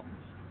right now.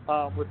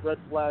 with red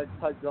flag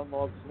type gun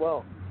laws as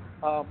well.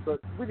 But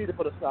we need to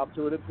put a stop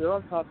to it. If they're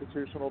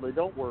unconstitutional, they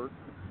don't work.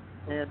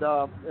 And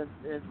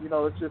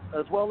it's just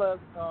as well as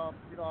I'm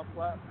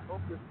glad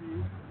hope to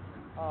see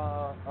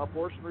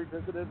abortion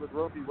revisited with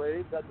Roe v.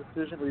 Wade. That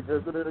decision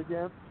revisited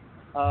again.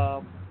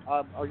 Like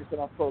I said,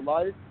 I'm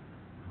pro-life.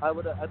 I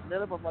would at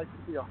minimum like to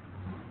see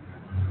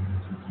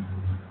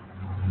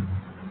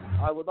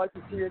I would like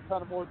to see it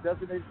kind of more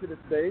designated to the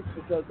states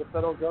because the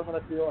federal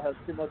government, I feel, has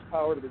too much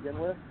power to begin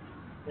with,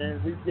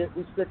 and we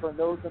stick our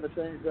nose into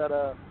things that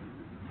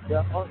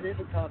aren't in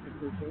the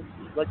Constitution,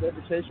 like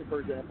education, for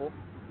example.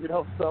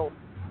 So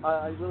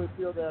I really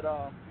feel that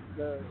a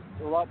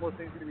lot more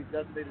things need to be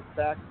designated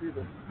back to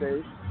the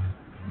states,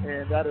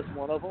 and that is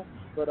one of them.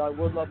 But I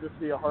would love to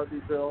see a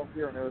heartbeat bill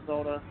here in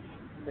Arizona,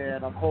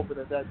 and I'm hoping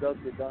that does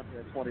get done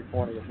here in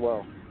 2020 as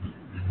well.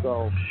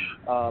 So,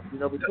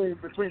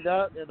 between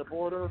that and the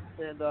border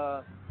and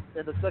the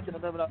Second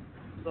Amendment,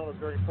 Arizona is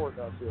very important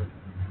to us here.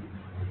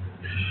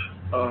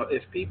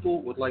 If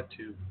people would like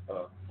to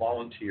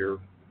volunteer,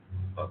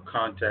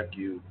 contact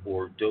you,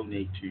 or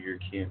donate to your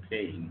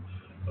campaign,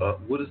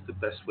 what is the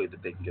best way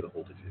that they can get a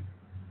hold of you?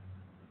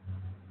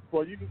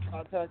 Well, you can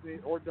contact me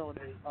or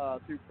donate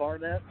through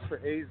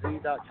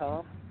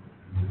barnettforaz.com.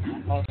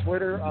 On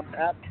Twitter, I'm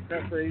at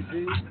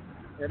barnettforaz,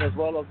 and as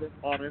well as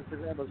on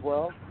Instagram as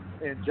well,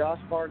 and Josh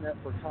Barnett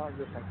for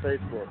Congress on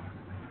Facebook.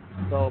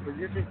 So, but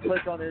you can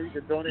click on there. You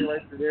can donate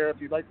right through there. If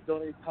you'd like to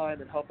donate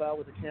time and help out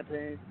with the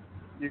campaign,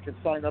 you can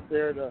sign up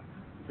there to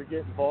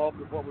get involved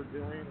with what we're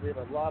doing. We have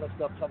a lot of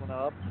stuff coming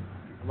up,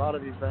 a lot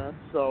of events.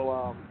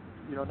 So,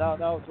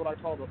 now it's what I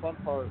call the fun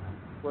part,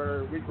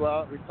 where we go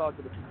out, we talk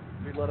to the people,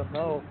 we let them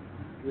know,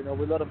 we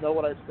let them know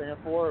what I stand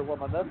for and what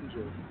my message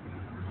is.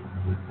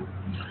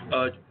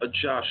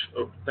 Josh,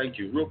 thank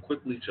you. Real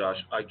quickly, Josh,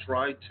 I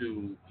tried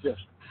to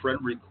friend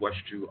request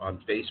you on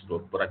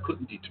Facebook, but I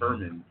couldn't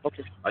determine.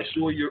 Okay.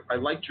 I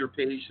liked your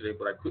page today,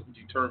 but I couldn't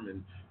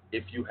determine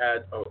if you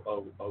had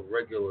a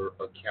regular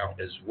account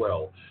as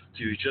well.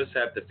 Do you just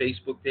have the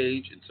Facebook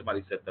page and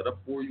somebody set that up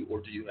for you, or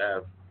do you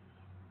have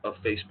a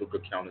Facebook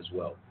account as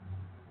well?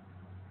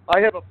 I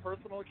have a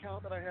personal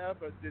account that I have,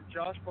 but the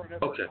Josh Barnett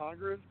for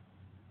Congress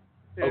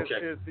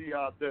is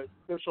the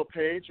official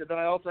page, and then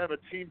I also have a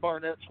Team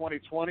Barnett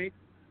 2020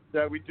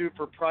 that we do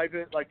for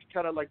private,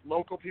 kind of like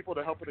local people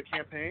to help with the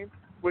campaign,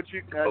 which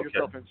you can add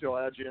yourself into.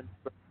 I'll add you in.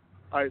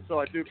 So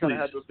I do kind of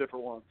have those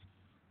different ones.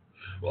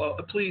 Well,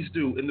 please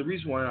do. And the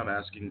reason why I'm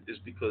asking is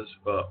because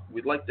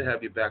we'd like to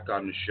have you back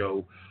on the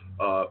show.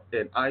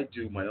 And I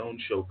do my own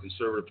show,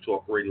 Conservative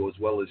Talk Radio, as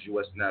well as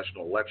U.S.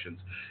 national elections.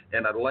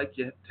 And I'd like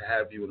to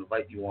have you and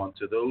invite you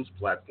onto those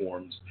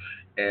platforms.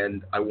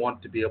 And I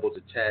want to be able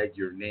to tag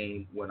your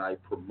name when I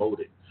promote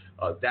it.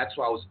 That's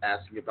why I was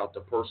asking about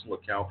the personal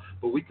account.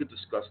 But we could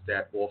discuss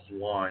that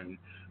offline.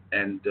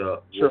 And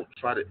we'll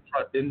try to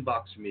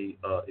inbox me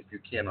if you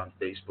can on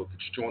Facebook.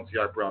 It's Chauncey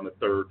I. Brown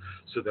III,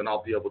 so then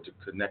I'll be able to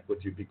connect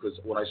with you, because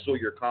when I saw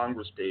your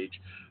Congress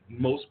page,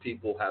 most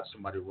people have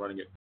somebody running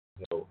it,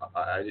 so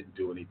I didn't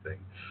do anything.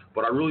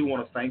 But I really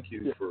want to thank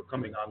you for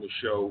coming on the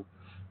show,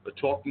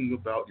 talking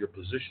about your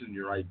position,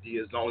 your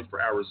ideas, not only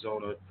for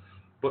Arizona,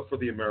 but for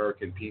the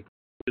American people.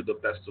 The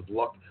best of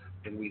luck,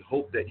 and we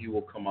hope that you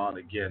will come on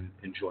again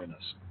and join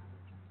us.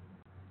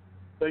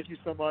 Thank you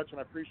so much, and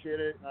I appreciate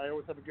it. I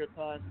always have a good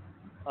time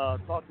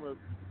talking with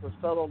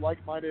fellow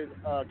like-minded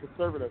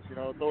conservatives.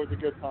 It's always a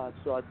good time,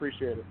 so I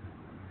appreciate it.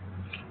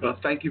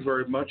 Thank you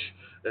very much,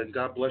 and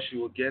God bless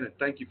you again, and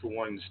thank you for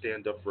wanting to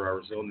stand up for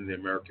Arizona and the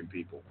American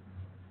people.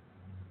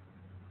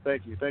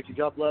 Thank you.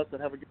 God bless,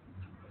 and have a good.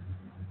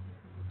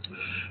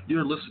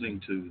 You're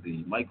listening to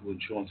the Michael and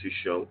Chauncey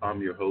Show.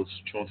 I'm your host,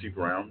 Chauncey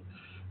Brown.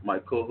 My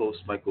co-host,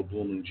 Michael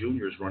Blooming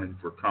Jr., is running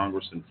for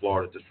Congress in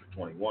Florida, District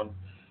 21.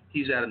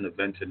 He's at an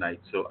event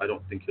tonight, so I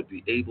don't think he'll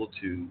be able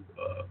to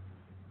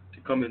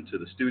come into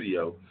the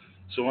studio.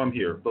 So I'm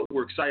here. But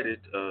we're excited.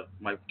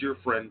 My dear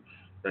friend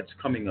that's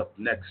coming up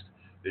next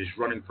is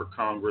running for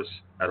Congress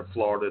out of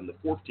Florida in the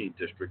 14th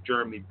District,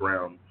 Jeremy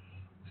Brown,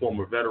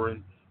 former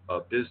veteran,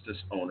 business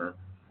owner,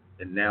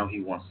 and now he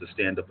wants to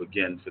stand up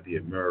again for the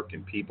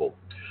American people.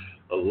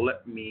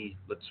 Let's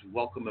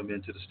welcome him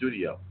into the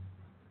studio.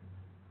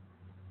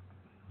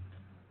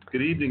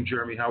 Good evening,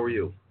 Jeremy. How are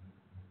you?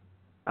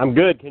 I'm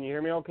good. Can you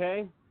hear me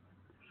okay?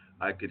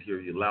 I could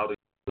hear you loud and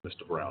clear,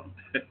 Mr. Brown.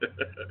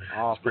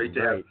 Awesome. Great.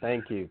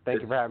 Thank you.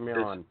 Thank you for having me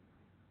on.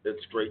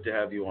 It's great to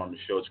have you on the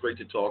show. It's great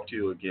to talk to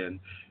you again.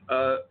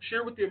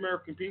 Share with the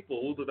American people a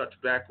little bit about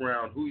your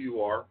background, who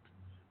you are,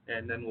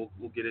 and then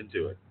we'll get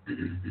into it.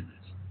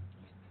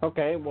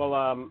 Okay. Well,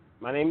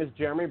 my name is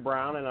Jeremy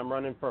Brown, and I'm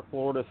running for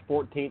Florida's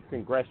 14th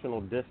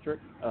Congressional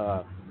District.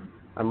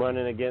 I'm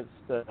running against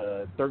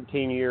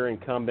 13-year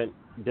incumbent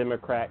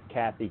Democrat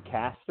Kathy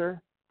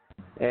Castor.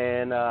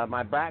 And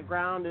my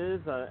background is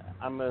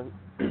I'm a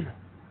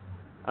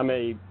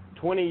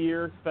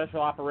 20-year Special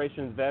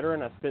Operations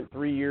veteran. I spent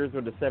 3 years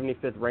with the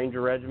 75th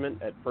Ranger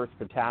Regiment at 1st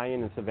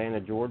Battalion in Savannah,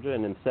 Georgia,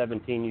 and then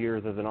 17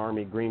 years as an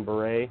Army Green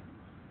Beret,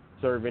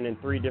 serving in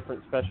 3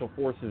 different Special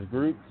Forces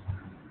groups.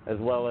 as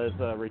well as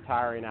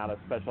retiring out of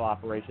Special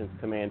Operations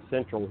Command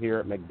Central here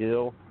at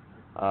MacDill.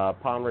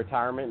 Upon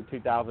retirement in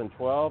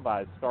 2012,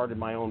 I started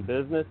my own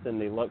business in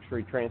the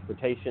luxury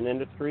transportation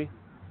industry,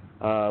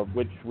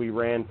 which we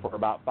ran for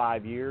about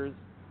 5 years,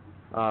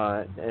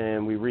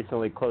 and we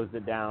recently closed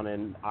it down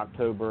in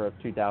October of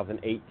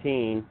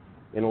 2018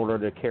 in order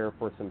to care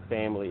for some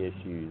family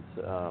issues.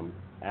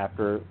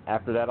 After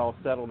that all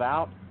settled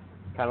out,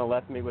 kind of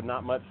left me with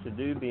not much to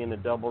do, being a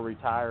double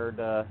retired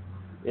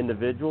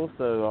individual.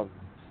 So I'm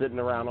sitting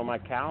around on my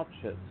couch,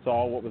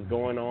 saw what was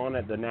going on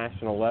at the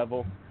national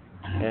level,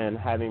 and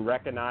having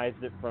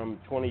recognized it from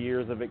 20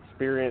 years of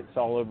experience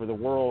all over the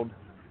world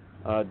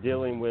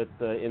dealing with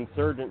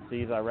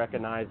insurgencies, I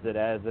recognized it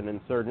as an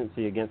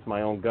insurgency against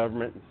my own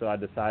government, so I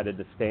decided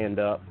to stand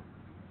up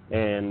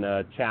and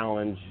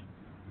challenge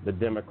the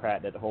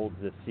Democrat that holds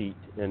the seat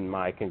in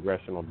my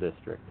congressional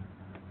district.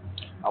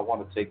 I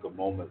want to take a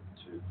moment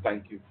to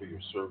thank you for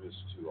your service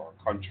to our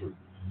country,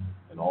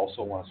 and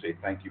also want to say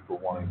thank you for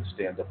wanting to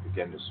stand up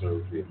again to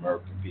serve the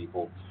American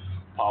people.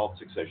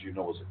 Politics, as you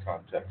know, is a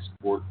contact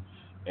sport,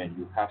 and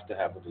you have to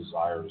have a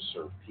desire to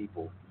serve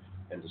people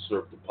and to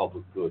serve the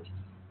public good.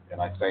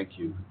 And I thank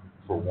you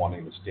for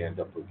wanting to stand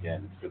up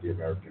again for the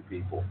American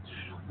people.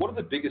 One of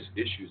the biggest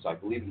issues, I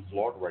believe, in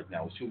Florida right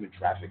now is human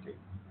trafficking.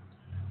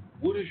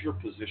 What is your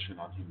position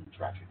on human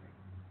trafficking?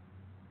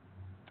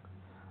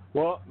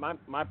 Well,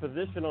 my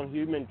position on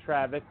human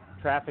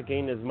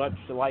trafficking is much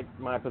like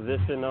my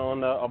position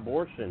on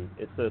abortion.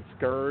 It's a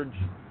scourge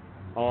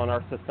on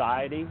our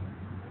society.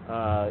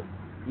 The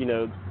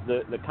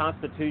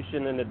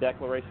Constitution and the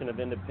Declaration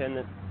of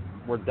Independence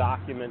were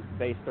documents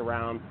based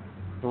around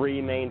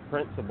three main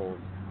principles.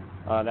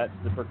 That's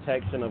the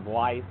protection of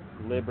life,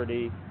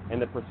 liberty,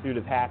 and the pursuit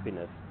of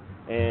happiness.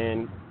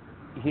 And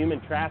human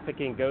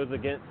trafficking goes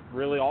against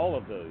really all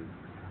of those.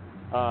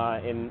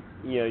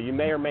 You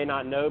may or may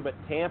not know, but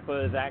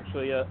Tampa is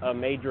actually a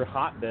major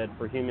hotbed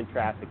for human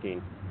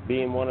trafficking.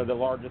 Being one of the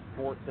largest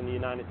ports in the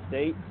United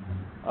States,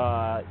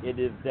 it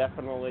is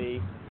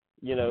definitely,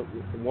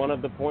 one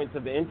of the points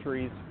of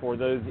entries for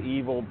those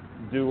evil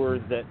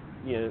doers that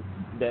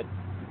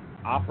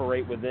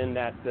operate within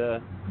that,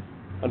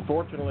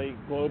 unfortunately,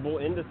 global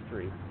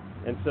industry.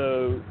 And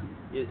so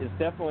it's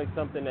definitely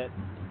something that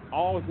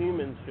all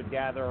humans should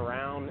gather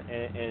around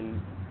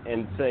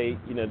and say,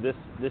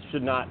 this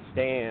should not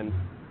stand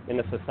in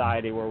a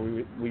society where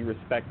we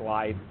respect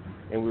life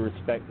and we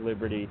respect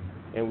liberty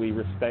and we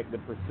respect the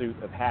pursuit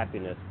of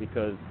happiness,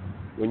 because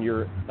when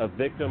you're a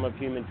victim of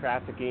human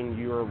trafficking,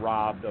 you are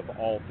robbed of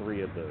all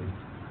three of those.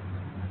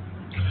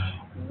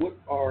 What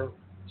are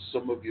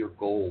some of your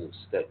goals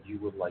that you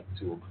would like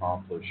to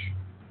accomplish,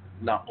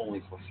 not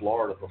only for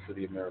Florida, but for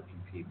the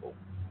American people?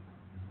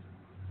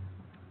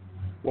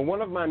 Well,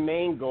 one of my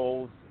main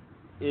goals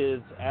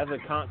is, as a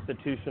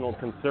constitutional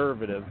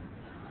conservative,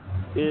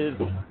 is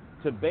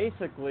to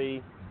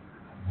basically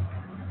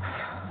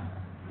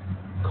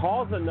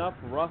cause enough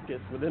ruckus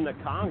within the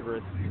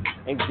Congress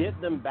and get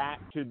them back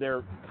to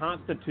their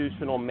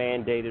constitutional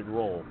mandated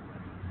role.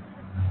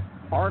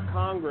 Our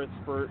Congress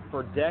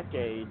for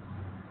decades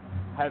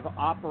have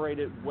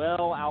operated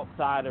well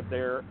outside of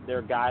their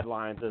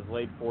guidelines as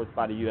laid forth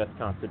by the U.S.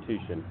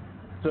 Constitution.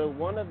 So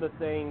one of the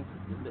things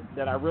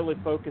that I really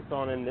focus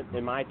on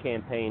in my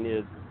campaign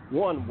is,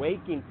 one,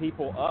 waking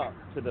people up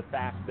to the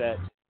fact that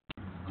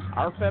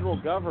our federal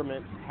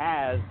government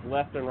has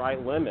left and right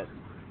limits,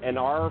 and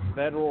our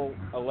federal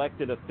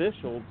elected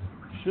officials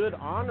should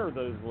honor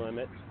those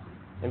limits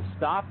and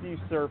stop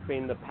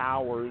usurping the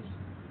powers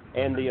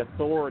and the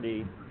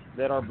authority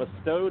that are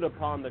bestowed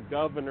upon the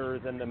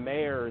governors and the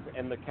mayors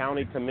and the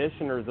county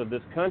commissioners of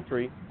this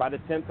country by the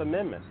 10th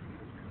Amendment.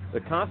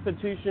 The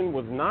Constitution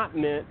was not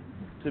meant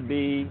to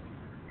be,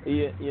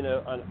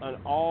 an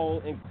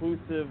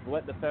all-inclusive,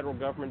 let the federal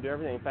government do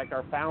everything. In fact,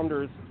 our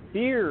founders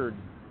feared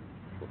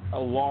a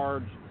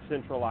large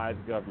centralized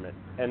government,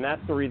 and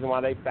that's the reason why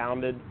they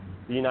founded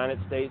the United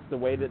States the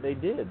way that they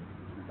did.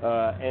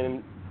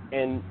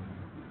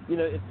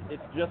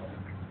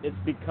 It's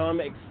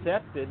become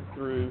accepted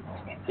through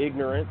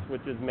ignorance,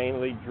 which is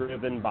mainly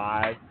driven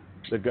by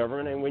the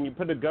government. And when you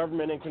put a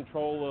government in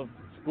control of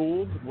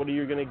schools, what are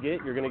you going to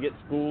get? You're going to get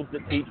schools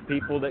that teach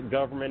people that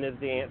government is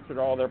the answer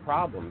to all their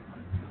problems.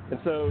 And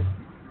so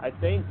I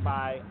think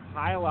by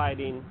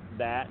highlighting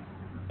that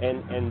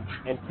and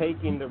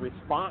taking the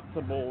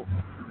responsible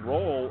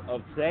role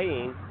of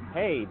saying,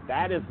 hey,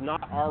 that is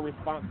not our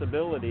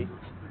responsibility,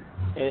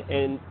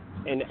 and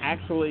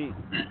actually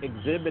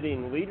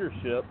exhibiting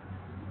leadership,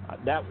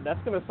 that's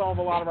going to solve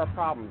a lot of our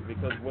problems.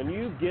 Because when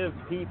you give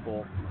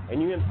people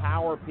and you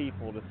empower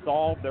people to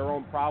solve their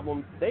own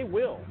problems, they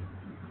will.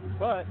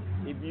 But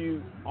if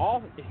you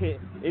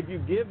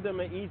give them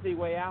an easy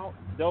way out,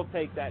 they'll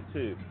take that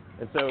too.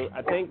 And so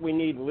I think we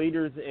need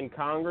leaders in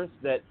Congress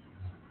that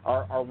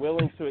are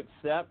willing to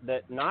accept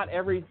that not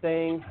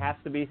everything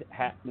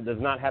does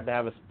not have to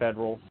have a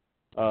federal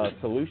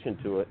solution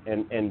to it,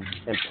 and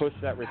push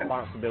that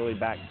responsibility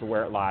back to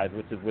where it lies,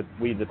 which is with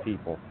we the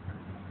people.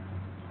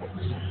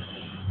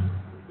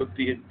 But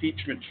the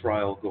impeachment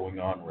trial going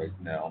on right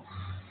now,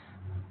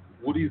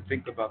 what do you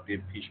think about the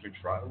impeachment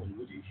trial, and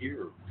what do you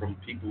hear from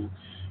people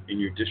in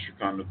your district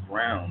on the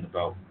ground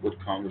about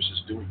what Congress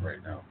is doing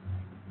right now?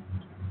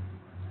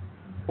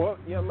 Well,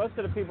 most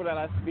of the people that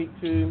I speak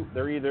to,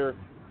 they're either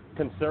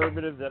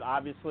conservatives that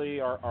obviously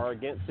are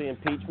against the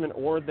impeachment,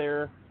 or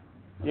they're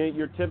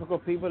your typical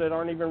people that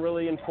aren't even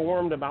really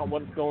informed about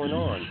what's going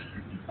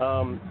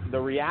on. The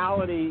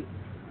reality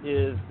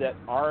is that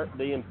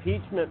the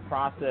impeachment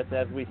process,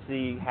 as we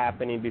see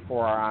happening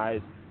before our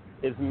eyes,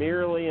 is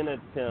merely an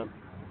attempt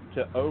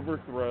to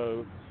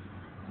overthrow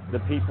the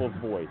people's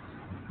voice.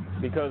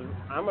 Because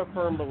I'm a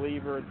firm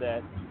believer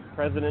that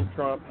President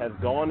Trump has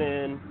gone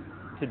in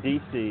to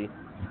D.C.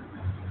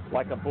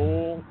 like a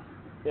bull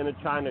in a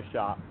china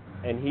shop,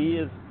 and he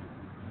is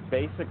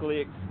basically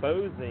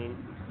exposing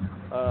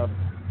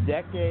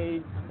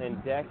decades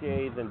and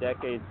decades and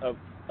decades of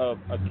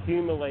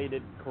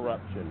accumulated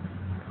corruption.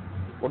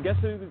 Well, guess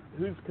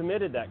who's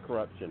committed that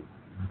corruption?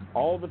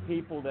 All the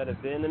people that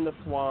have been in the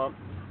swamp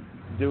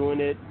doing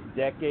it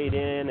decade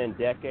in and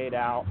decade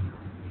out,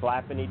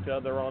 slapping each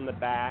other on the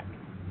back,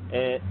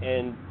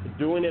 and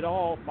doing it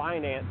all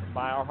financed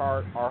by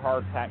our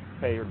hard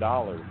taxpayer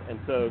dollars. And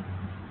so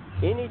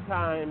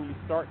anytime you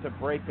start to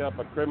break up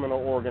a criminal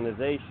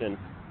organization,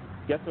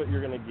 guess what you're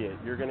going to get?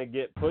 You're going to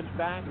get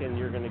pushback, and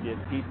you're going to get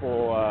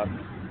people,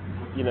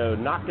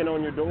 knocking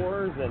on your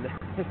doors, and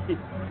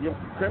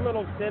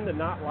criminals tend to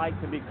not like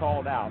to be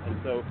called out. And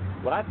so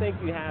what I think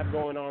you have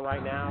going on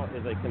right now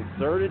is a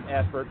concerted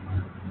effort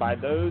by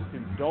those who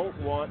don't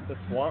want the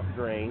swamp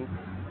drained.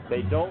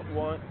 They don't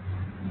want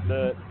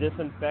the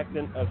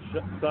disinfectant of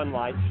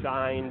sunlight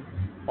shined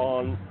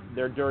on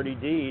their dirty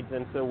deeds.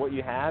 And so what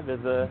you have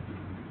is a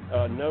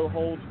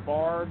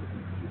no-holds-barred,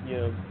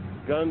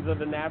 guns of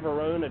the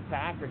Navarone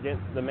attack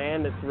against the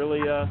man that's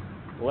really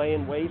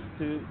laying waste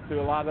to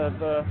a lot of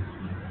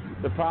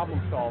the problem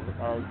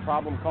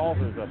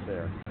causers up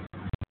there.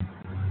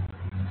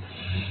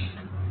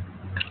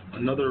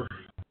 Another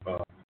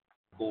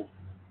cool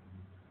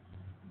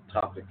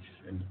topic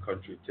in the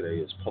country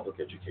today is public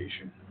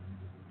education.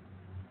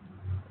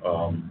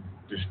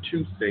 There's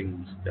two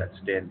things that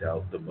stand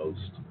out the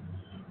most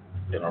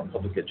in our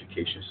public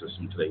education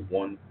system today.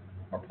 One,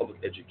 our public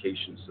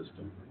education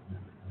system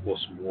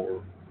costs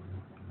more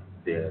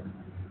than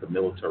the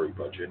military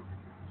budget.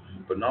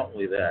 But not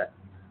only that,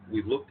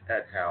 we looked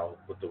at how,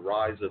 with the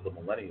rise of the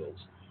millennials,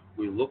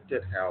 we looked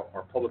at how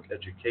our public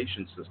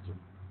education system,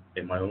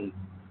 in my own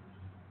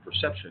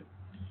perception,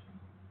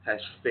 has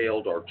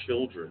failed our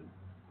children.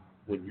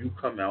 When you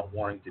come out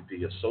wanting to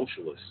be a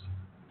socialist,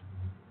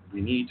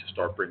 we need to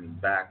start bringing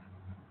back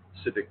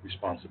civic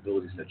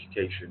responsibilities in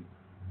education,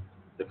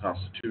 the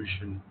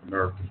Constitution,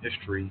 American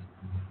history.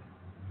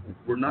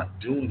 We're not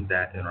doing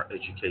that in our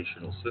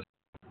educational system,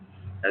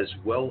 as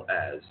well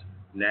as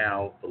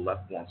now the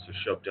left wants to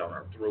shove down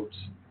our throats.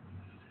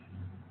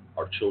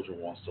 Our children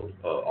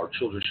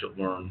should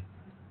learn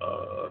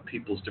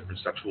people's different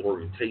sexual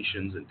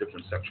orientations and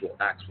different sexual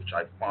acts, which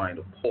I find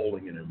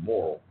appalling and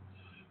immoral.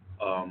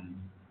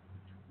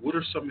 What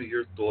are some of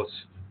your thoughts?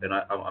 And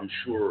I'm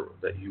sure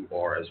that you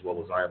are, as well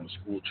as I am, a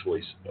school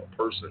choice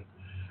person.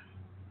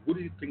 What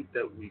do you think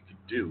that we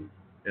could do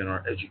in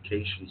our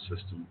education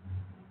system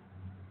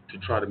to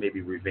try to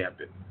maybe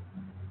revamp it?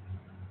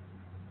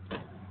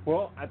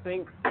 Well, I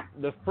think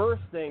the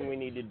first thing we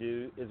need to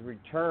do is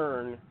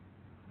return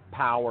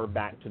power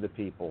back to the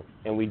people.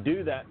 And we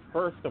do that,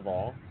 first of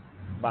all,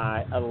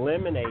 by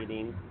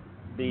eliminating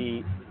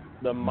the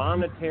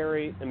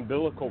monetary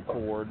umbilical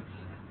cord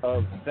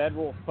of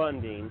federal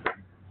funding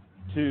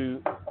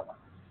to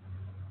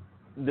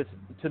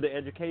the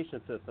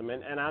education system.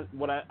 And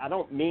I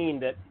don't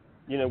mean that,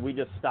 we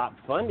just stop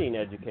funding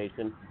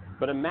education,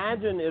 but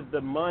imagine if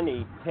the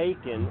money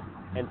taken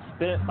and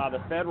spent by the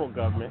federal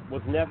government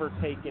was never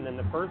taken in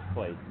the first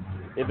place.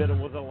 If it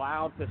was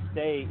allowed to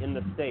stay in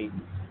the states,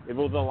 if it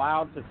was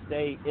allowed to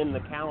stay in the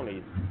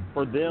counties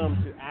for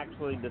them to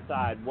actually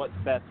decide what's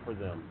best for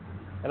them.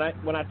 And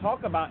when I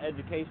talk about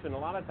education, a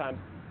lot of times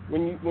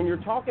when you're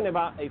talking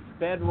about a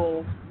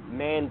federal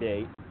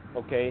mandate,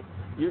 okay,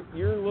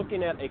 you're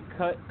looking at a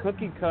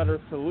cookie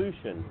cutter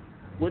solution,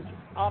 which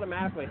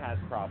automatically has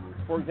problems.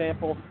 For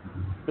example,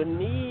 the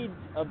needs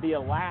of the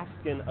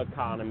Alaskan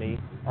economy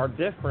are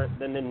different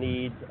than the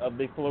needs of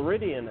the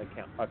Floridian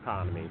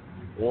economy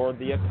or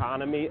the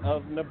economy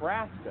of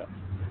Nebraska.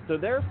 So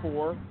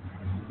therefore,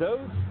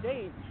 those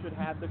states should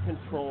have the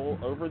control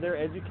over their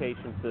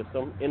education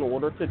system in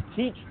order to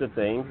teach the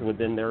things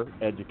within their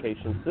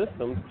education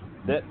systems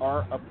that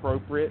are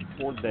appropriate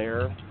for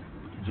their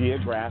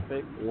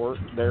geographic or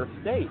their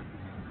state.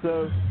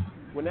 So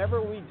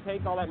whenever we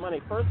take all that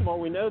money, first of all,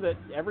 we know that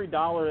every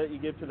dollar that you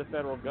give to the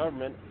federal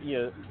government,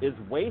 is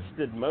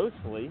wasted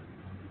mostly.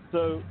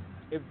 So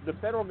if the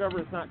federal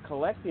government is not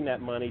collecting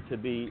that money to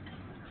be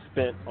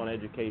spent on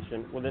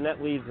education, well, then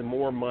that leaves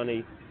more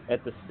money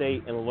at the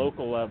state and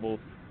local levels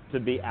to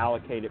be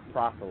allocated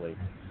properly.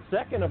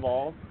 Second of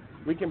all,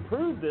 we can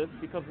prove this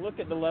because look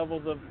at the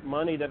levels of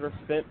money that are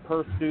spent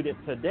per student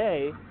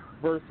today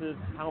versus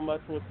how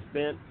much was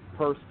spent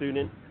per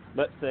student,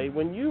 let's say,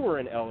 when you were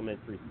in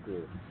elementary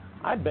school.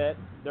 I bet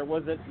there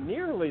wasn't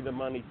nearly the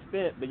money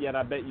spent, but yet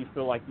I bet you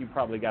feel like you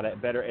probably got a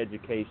better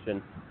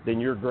education than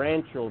your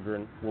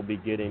grandchildren will be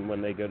getting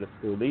when they go to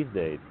school these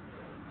days.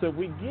 So if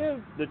we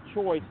give the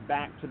choice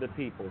back to the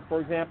people. For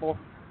example,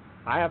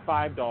 I have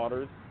 5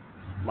 daughters.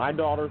 My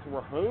daughters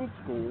were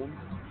homeschooled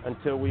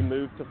until we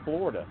moved to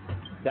Florida.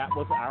 That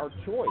was our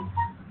choice.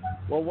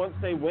 Well, once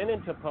they went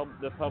into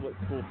the public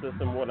school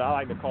system, what I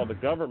like to call the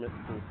government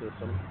school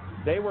system,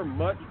 they were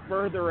much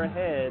further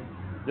ahead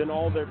than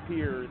all their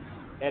peers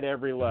at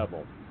every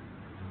level.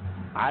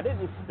 I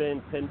didn't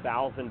spend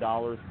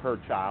 $10,000 per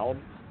child,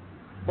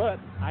 but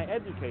I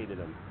educated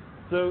them.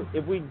 So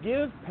if we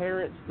give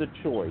parents the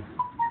choice,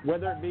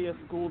 whether it be a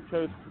school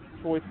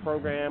choice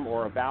program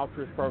or a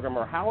vouchers program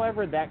or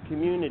however that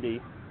community,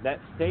 that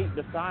state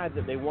decides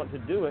that they want to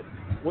do it,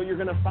 what you're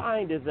going to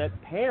find is that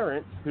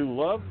parents who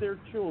love their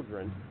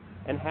children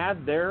and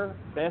have their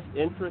best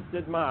interest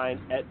in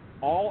mind at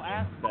all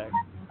aspects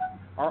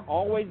are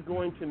always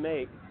going to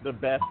make the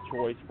best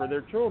choice for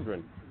their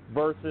children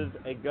versus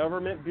a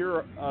government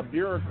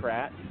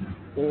bureaucrat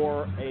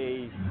or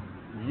a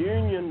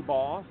union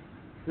boss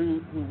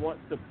who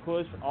wants to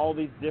push all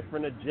these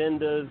different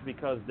agendas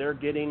because they're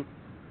getting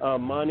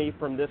money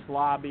from this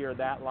lobby or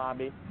that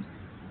lobby.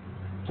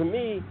 To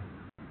me,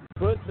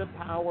 put the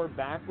power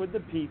back with the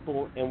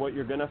people, and what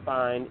you're going to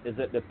find is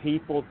that the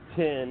people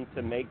tend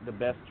to make the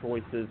best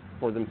choices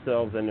for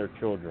themselves and their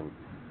children.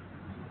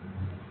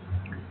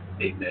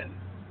 Amen.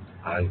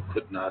 I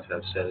could not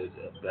have said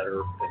it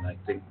better, and I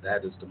think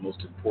that is the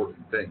most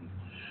important thing,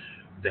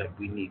 that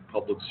we need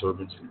public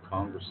servants in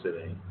Congress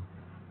today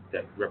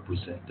that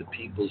represent the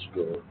people's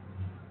will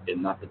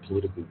and not the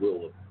political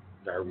will of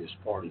various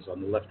parties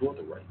on the left or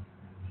the right.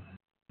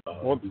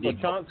 Well,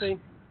 Chauncey?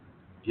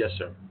 Yes,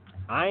 sir.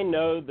 I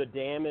know the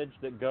damage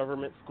that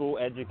government school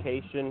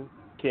education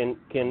can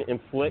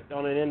inflict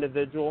on an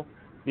individual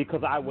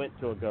because I went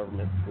to a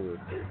government school.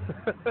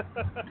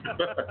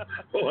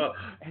 Well,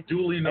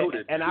 duly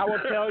noted. And I will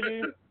tell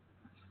you,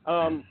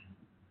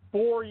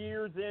 4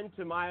 years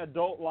into my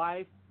adult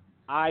life,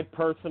 I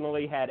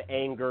personally had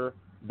anger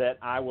that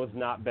I was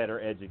not better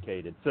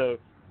educated. So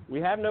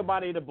we have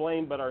nobody to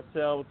blame but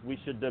ourselves. We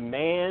should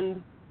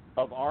demand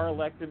of our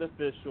elected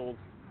officials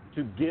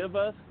to give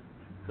us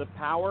the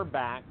power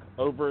back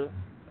over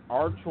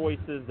our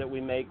choices that we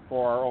make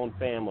for our own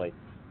family.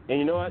 And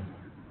you know what?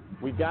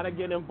 We've got to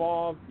get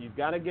involved. You've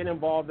got to get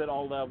involved at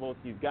all levels.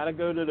 You've got to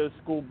go to those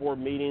school board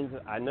meetings.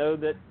 I know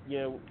that, you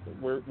know,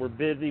 we're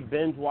busy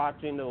binge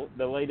watching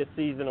the latest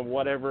season of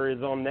whatever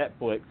is on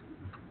Netflix.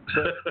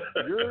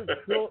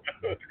 But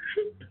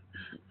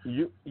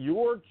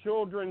your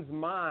children's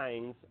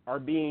minds are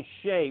being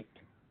shaped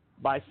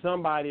by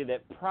somebody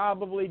that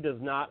probably does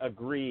not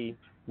agree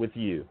with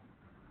you.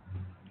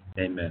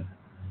 Amen.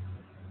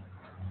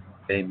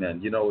 Amen.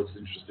 You know, it's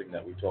interesting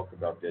that we talk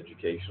about the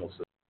educational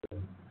system.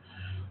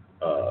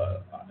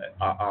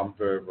 I'm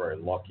very, very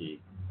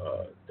lucky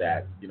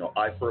that, you know,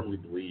 I firmly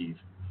believe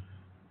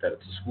that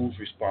it's the school's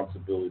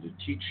responsibility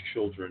to teach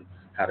children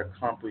how to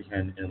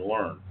comprehend and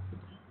learn.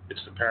 It's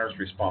the parents'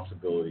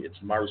 responsibility. It's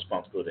my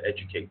responsibility to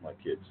educate my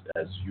kids,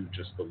 as you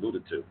just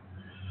alluded to.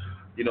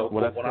 You know,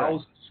 well,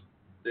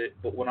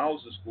 but when I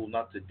was in school,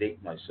 not to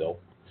date myself,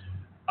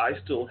 I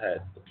still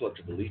had the Pledge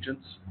of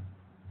Allegiance.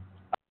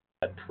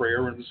 I had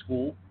prayer in the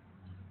school,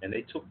 and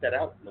they took that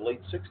out in the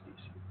late 60s.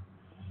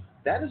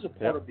 That is a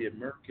part of the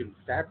American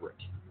fabric.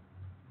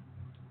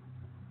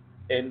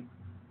 And,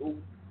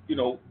 you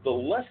know, the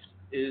left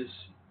is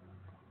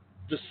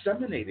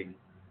disseminating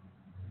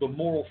the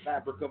moral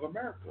fabric of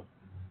America.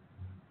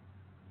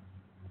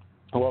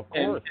 Well, of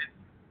course.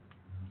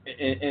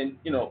 And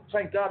you know,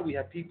 thank God we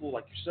have people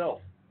like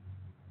yourself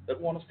that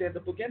want to stand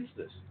up against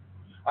this.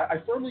 I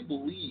firmly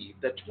believe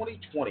that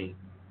 2020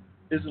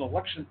 is an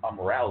election on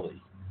morality.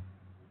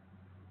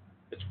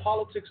 It's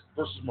politics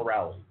versus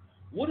morality.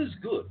 What is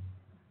good?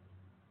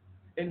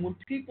 And when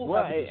people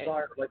have a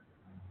desire, like,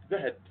 go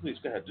ahead, please,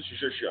 go ahead. This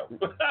is your show.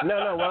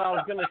 No. What I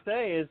was going to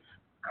say is,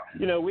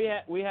 you know, we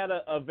had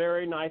a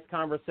very nice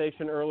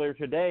conversation earlier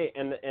today,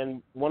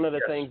 and one of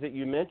the things that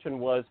you mentioned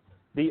was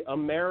the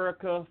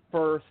America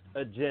First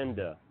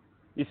agenda.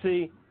 You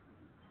see,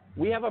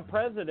 we have a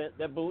president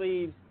that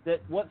believes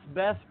that what's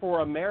best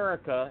for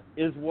America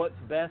is what's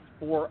best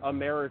for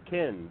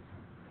Americans.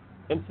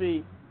 And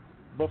see,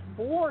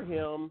 before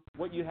him,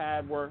 what you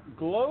had were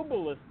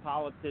globalist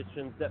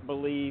politicians that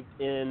believed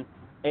in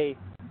a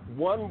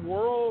one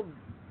world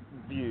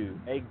view,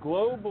 a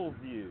global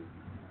view.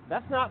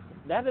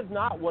 That is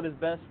not what is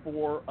best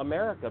for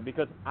America,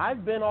 because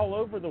I've been all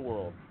over the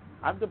world.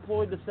 I've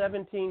deployed to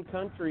 17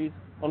 countries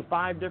on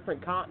 5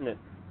 different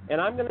continents.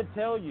 And I'm going to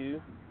tell you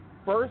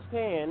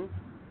firsthand,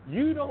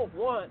 you don't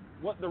want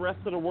what the rest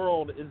of the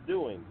world is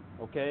doing,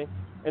 okay?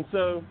 And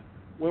so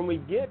when we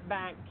get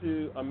back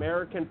to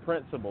American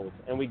principles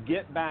and we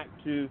get back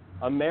to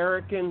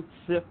American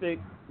civic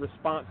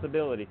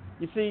responsibility,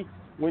 you see,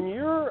 when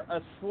you're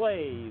a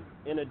slave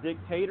in a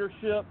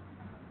dictatorship,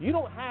 you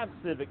don't have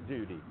civic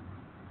duty.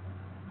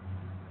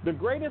 The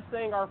greatest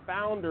thing our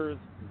founders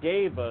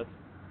gave us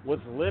was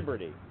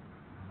liberty.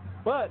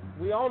 But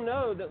we all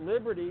know that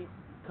liberty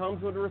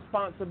comes with a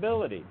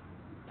responsibility.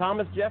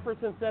 Thomas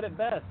Jefferson said it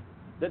best,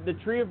 that the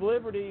tree of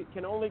liberty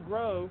can only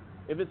grow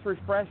if it's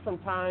refreshed from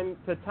time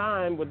to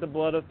time with the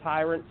blood of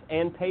tyrants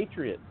and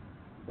patriots,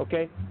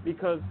 okay?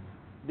 Because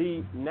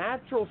the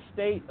natural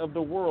state of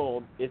the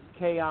world is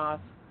chaos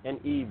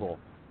and evil.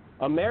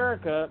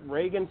 America,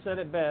 Reagan said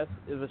it best,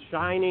 is a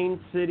shining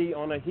city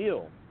on a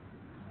hill,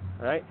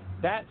 right?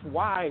 That's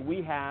why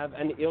we have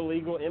an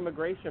illegal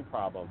immigration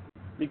problem,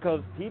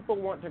 because people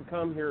want to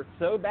come here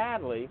so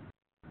badly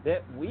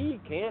that we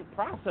can't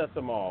process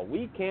them all.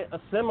 We can't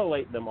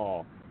assimilate them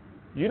all.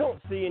 You don't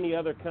see any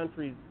other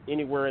countries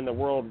anywhere in the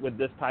world with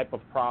this type of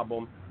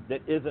problem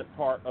that isn't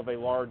part of a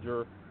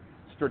larger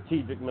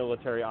strategic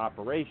military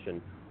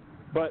operation.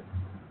 But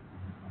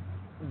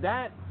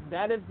that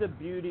is the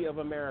beauty of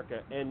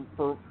America. And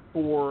for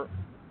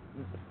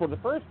the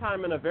first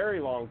time in a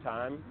very long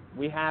time,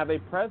 we have a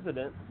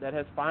president that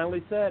has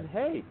finally said,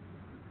 hey,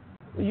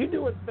 you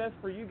do what's best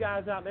for you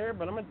guys out there,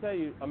 but I'm going to tell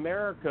you,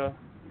 America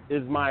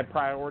is my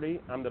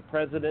priority. I'm the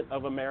president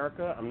of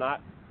America. I'm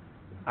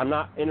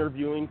not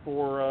interviewing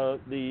for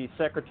the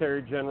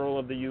Secretary General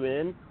of the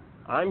UN.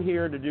 I'm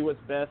here to do what's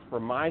best for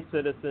my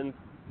citizens,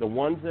 the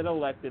ones that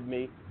elected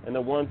me, and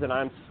the ones that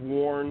I'm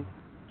sworn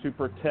to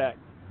protect.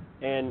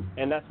 And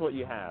that's what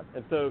you have.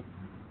 And so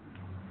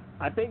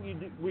I think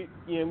we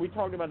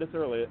talked about this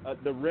earlier.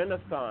 The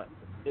Renaissance,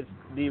 it's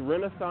the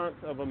Renaissance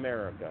of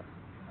America.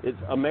 It's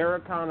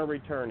Americana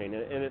returning,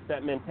 and it's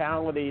that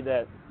mentality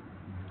that,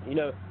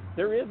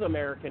 there is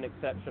American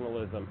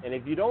exceptionalism. And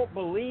if you don't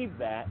believe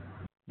that,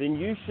 then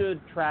you should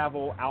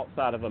travel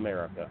outside of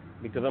America.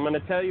 Because I'm going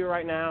to tell you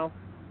right now,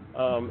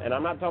 and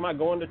I'm not talking about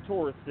going to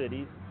tourist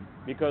cities,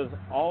 because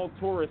all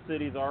tourist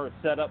cities are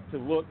set up to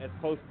look as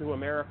close to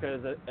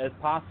America as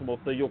possible,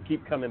 so you'll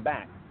keep coming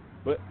back.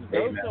 But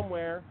go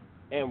somewhere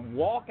and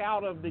walk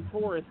out of the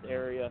tourist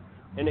area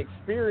and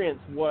experience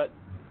what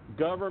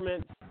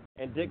governments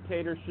and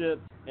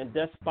dictatorships and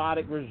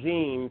despotic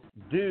regimes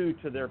do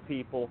to their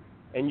people,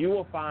 and you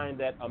will find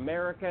that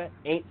America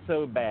ain't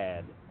so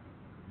bad.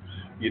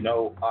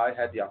 I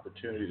had the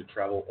opportunity to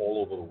travel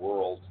all over the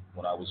world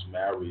when I was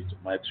married.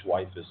 My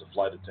ex-wife is a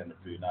flight attendant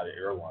for United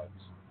Airlines.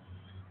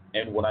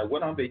 And when I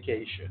went on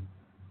vacation,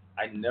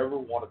 I never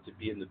wanted to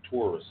be in the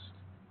tourist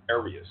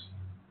areas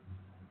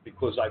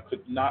because I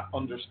could not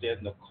understand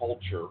the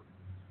culture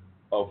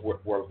of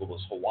whether it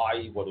was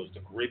Hawaii, whether it was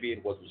the Caribbean,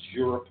 whether it was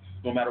Europe.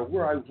 No matter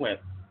where I went,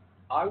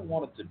 I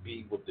wanted to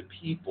be with the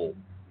people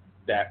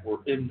that were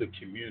in the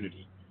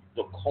community,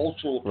 the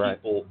cultural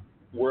people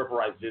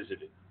wherever I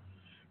visited.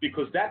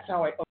 Because that's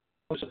how I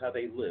understood how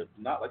they lived.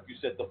 Not like you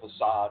said, the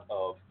facade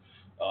of,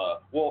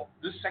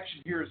 this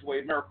section here is the way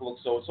America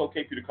looks, so it's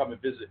okay for you to come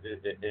and visit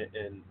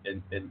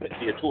and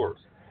be a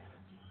tourist.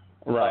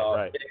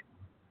 Right.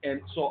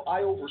 And so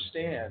I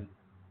understand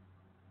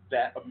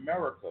that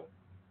America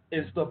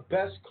is the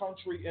best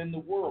country in the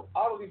world.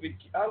 I don't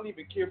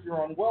even care if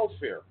you're on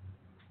welfare.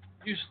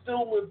 You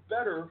still live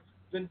better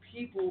than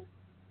people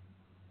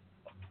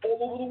all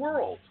over the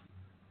world.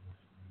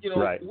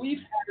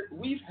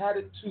 We've had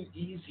it too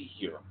easy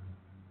here.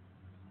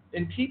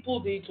 And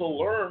people need to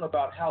learn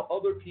about how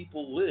other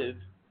people live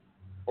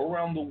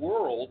around the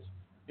world,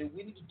 and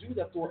we need to do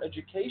that through our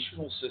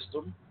educational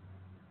system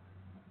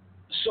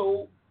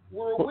so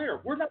we're aware.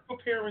 We're not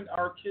preparing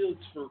our kids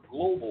for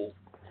global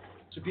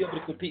to be able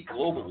to compete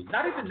globally,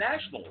 not even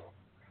nationally.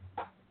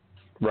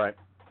 Right.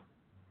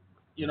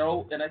 And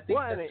I think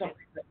that's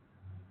something that...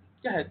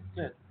 Go ahead.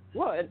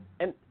 Well,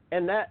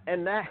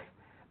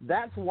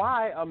 that's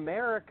why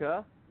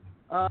America,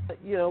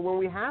 when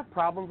we have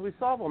problems, we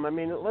solve them. I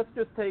mean, let's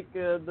just take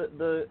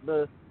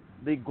the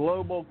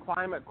global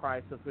climate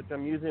crisis, which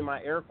I'm using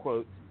my air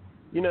quotes.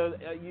 You'll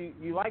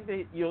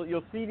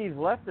see these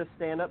leftists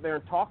stand up there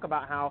and talk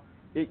about how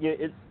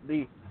it's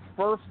the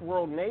first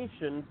world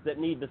nations that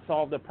need to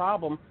solve the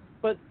problem.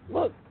 But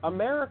look,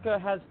 America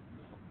has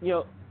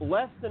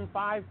less than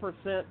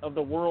 5% of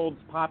the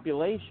world's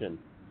population.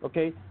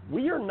 Okay,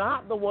 we are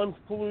not the ones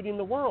polluting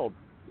the world.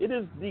 It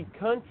is the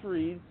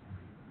countries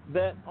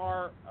that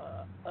are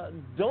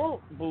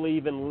don't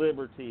believe in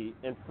liberty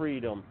and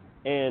freedom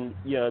and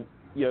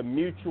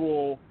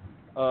mutual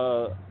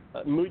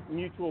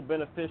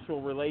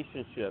beneficial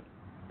relationships.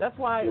 That's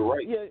why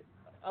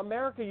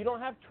America, you don't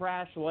have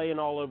trash laying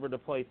all over the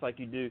place like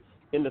you do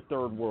in the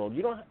third world.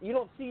 You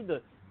don't see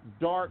the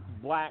dark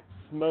black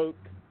smoke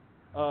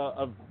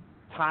of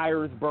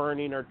tires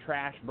burning or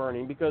trash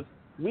burning, because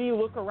we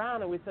look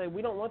around and we say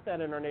we don't want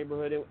that in our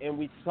neighborhood, and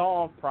we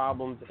solve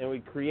problems and we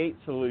create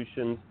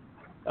solutions.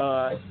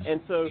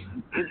 And so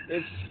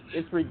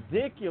it's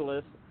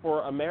ridiculous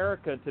for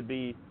America to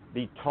be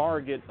the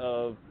target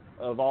of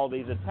all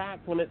these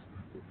attacks when it's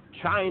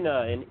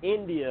China and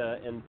India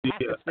and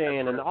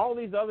Pakistan and all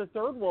these other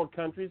third world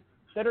countries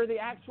that are the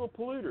actual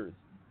polluters.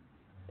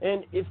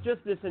 And it's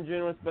just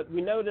disingenuous, but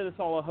we know that it's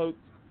all a hoax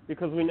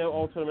because we know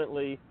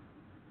ultimately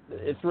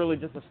it's really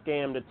just a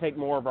scam to take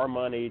more of our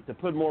money, to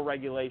put more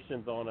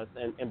regulations on us,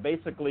 and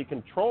basically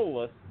control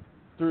us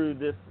through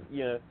this,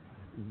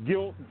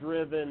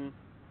 guilt-driven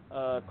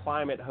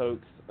climate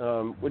hoax,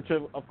 which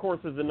of course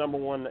is the number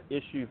one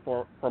issue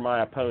for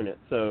my opponent.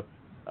 So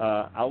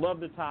I love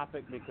the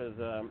topic because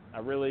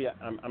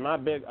I'm not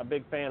a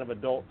big fan of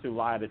adults who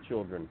lie to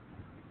children.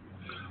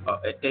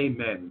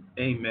 Amen.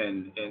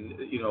 And,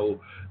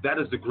 that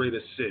is the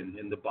greatest sin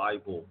in the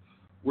Bible.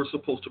 We're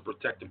supposed to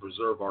protect and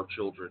preserve our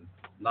children,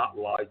 not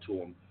lie to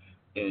them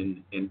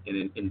and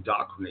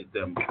indoctrinate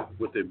them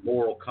with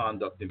immoral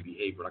conduct and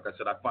behavior. Like I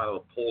said, I find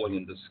it appalling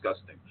and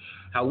disgusting.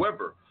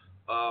 However,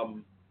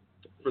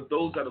 for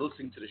those that are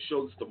listening to the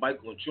show, this is the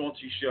Michael and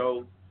Chauncey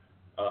Show.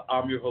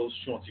 I'm your host,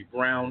 Chauncey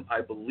Brown.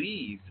 I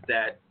believe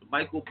that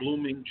Michael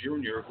Blooming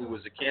Jr., who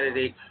was a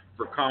candidate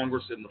for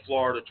Congress in the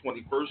Florida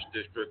 21st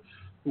District,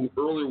 who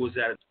earlier was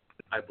at,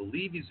 I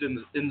believe he's in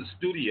the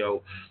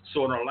studio.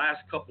 So in our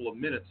last couple of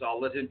minutes,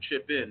 I'll let him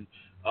chip in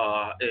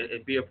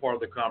and be a part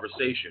of the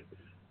conversation.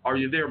 Are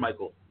you there,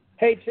 Michael?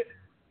 Hey,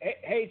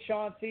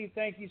 Chauncey,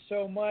 thank you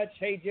so much.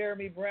 Hey,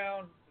 Jeremy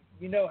Brown,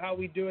 you know how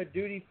we do it.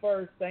 Duty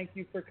first. Thank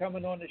you for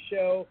coming on the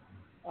show.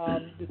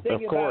 The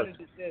thing about it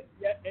is this.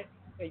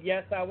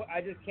 Yes,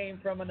 I just came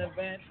from an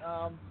event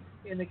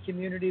in the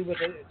community with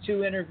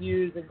 2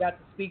 interviews and got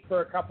to speak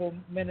for a couple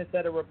minutes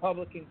at a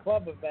Republican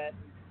club event.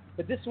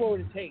 But this is what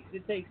it takes.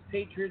 It takes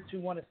patriots who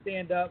want to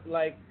stand up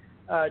like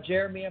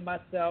Jeremy and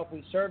myself.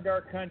 We served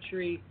our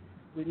country.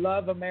 We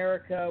love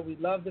America. We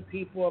love the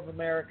people of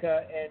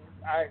America. And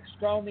I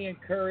strongly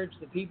encourage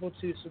the people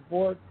to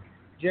support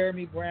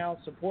Jeremy Brown,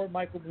 support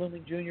Michael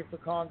Blooming Jr. for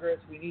Congress.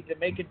 We need to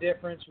make a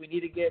difference. We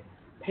need to get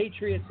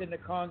patriots into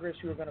Congress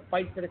who are going to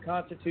fight for the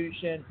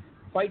Constitution,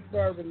 fight for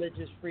our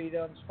religious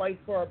freedoms, fight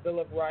for our Bill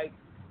of Rights,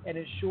 and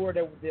ensure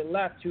that the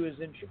left,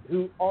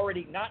 who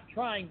already not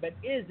trying but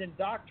is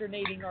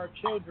indoctrinating our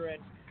children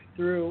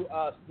through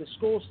the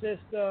school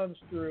systems,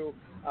 through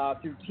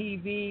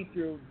TV,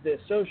 through the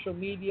social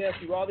media,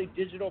 through all these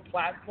digital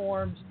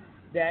platforms,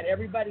 that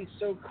everybody's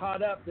so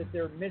caught up that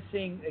they're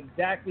missing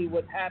exactly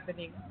what's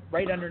happening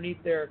right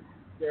underneath their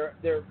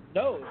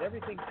nose.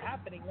 Everything's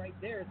happening right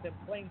there. It's in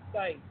plain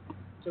sight.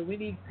 So we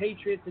need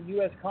patriots in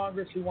U.S.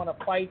 Congress who want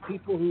to fight,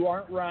 people who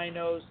aren't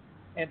rhinos,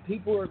 and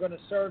people who are going to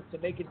serve to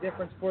make a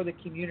difference for the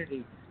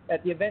community.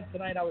 At the event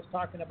tonight, I was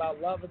talking about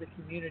love of the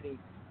community,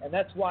 and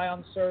that's why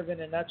I'm serving,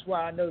 and that's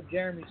why I know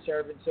Jeremy's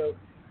serving. So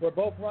we're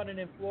both running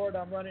in Florida.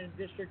 I'm running in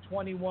District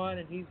 21,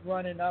 and he's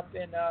running up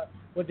in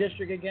what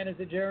district again is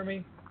it,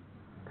 Jeremy?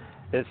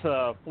 It's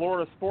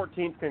Florida's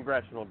 14th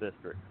Congressional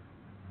District.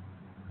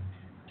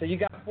 So you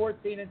got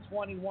 14 and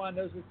 21.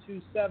 Those are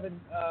 2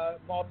 7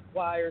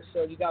 multipliers.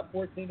 So you got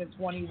 14 and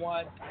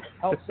 21.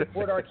 Help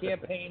support our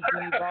campaigns.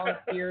 We need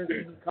volunteers. We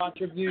need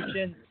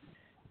contributions.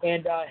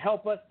 And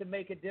help us to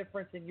make a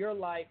difference in your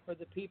life for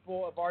the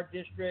people of our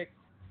district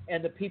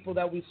and the people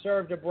that we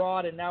served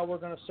abroad. And now we're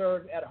going to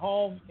serve at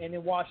home and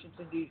in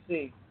Washington,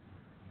 D.C.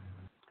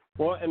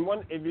 Well, and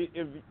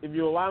if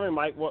you allow me,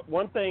 Mike,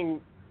 one thing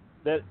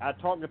that I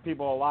talk to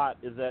people a lot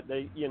is that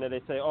they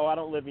say, "Oh, I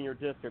don't live in your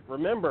district."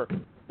 Remember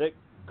that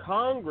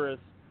Congress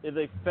is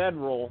a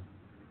federal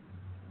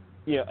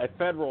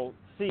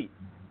seat.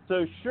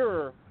 So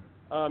sure,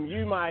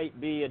 you might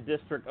be a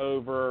district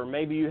over.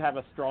 Maybe you have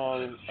a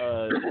strong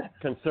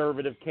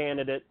conservative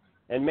candidate,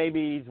 and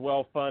maybe he's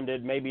well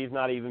funded. Maybe he's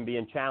not even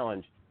being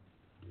challenged.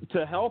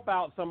 To help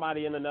out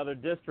somebody in another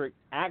district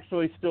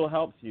actually still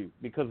helps you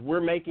because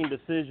we're making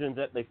decisions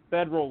at the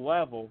federal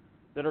level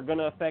that are going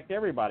to affect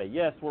everybody.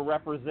 Yes, we're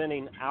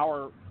representing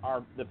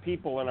the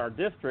people in our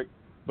district,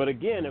 but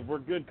again, if we're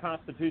good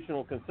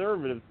constitutional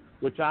conservatives,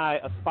 which I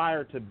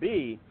aspire to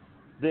be,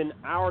 then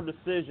our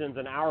decisions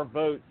and our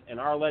votes and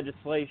our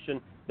legislation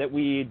that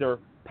we either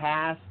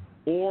pass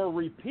or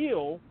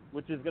repeal,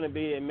 which is going to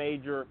be a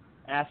major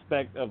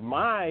aspect of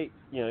my,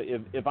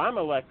 if I'm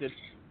elected,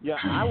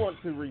 I want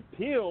to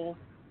repeal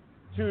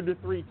 2 to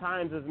 3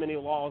 times as many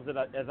laws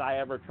as I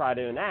ever try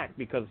to enact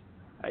because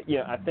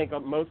I think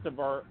most of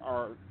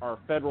our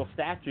federal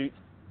statutes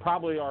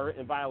probably are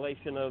in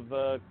violation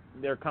of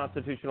their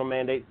constitutional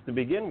mandates to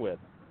begin with.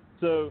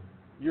 So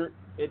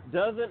it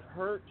doesn't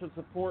hurt to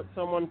support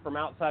someone from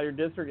outside your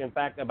district. In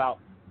fact, about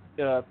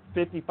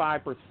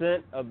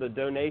 55% of the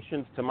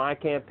donations to my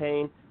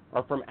campaign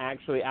are from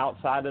actually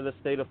outside of the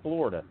state of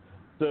Florida.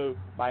 So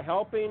by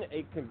helping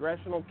a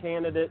congressional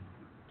candidate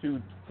to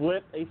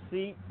flip a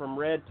seat from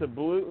red to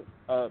blue,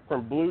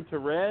 from blue to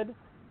red,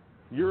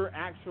 you're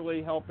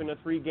actually helping us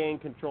regain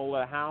control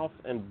of the House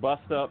and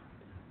bust up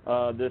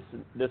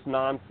this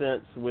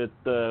nonsense with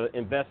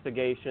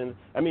investigations.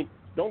 I mean,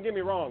 don't get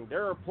me wrong.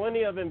 There are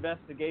plenty of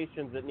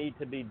investigations that need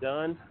to be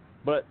done,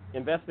 but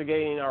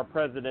investigating our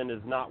president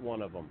is not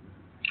one of them.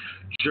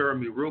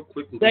 Jeremy, real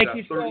quickly. Thank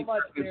you so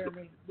much,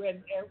 Jeremy.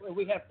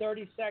 We have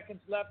 30 seconds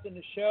left in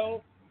the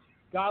show.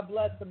 God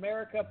bless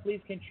America. Please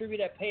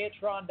contribute at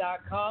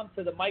Patreon.com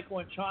to the Michael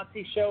and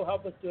Chauncey Show.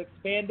 Help us to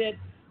expand it.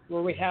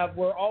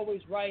 We're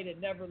always right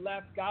and never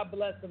left. God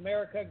bless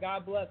America.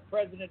 God bless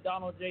President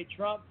Donald J.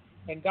 Trump.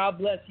 And God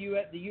bless you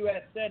at the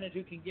U.S. Senate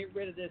who can get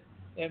rid of this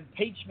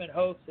impeachment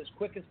hoax as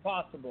quick as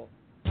possible.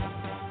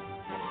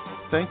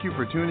 Thank you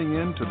for tuning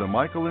in to the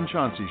Michael and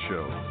Chauncey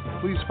Show.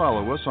 Please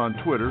follow us on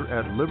Twitter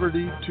at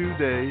Liberty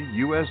Today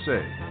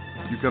USA.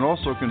 You can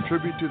also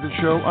contribute to the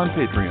show on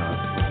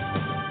Patreon.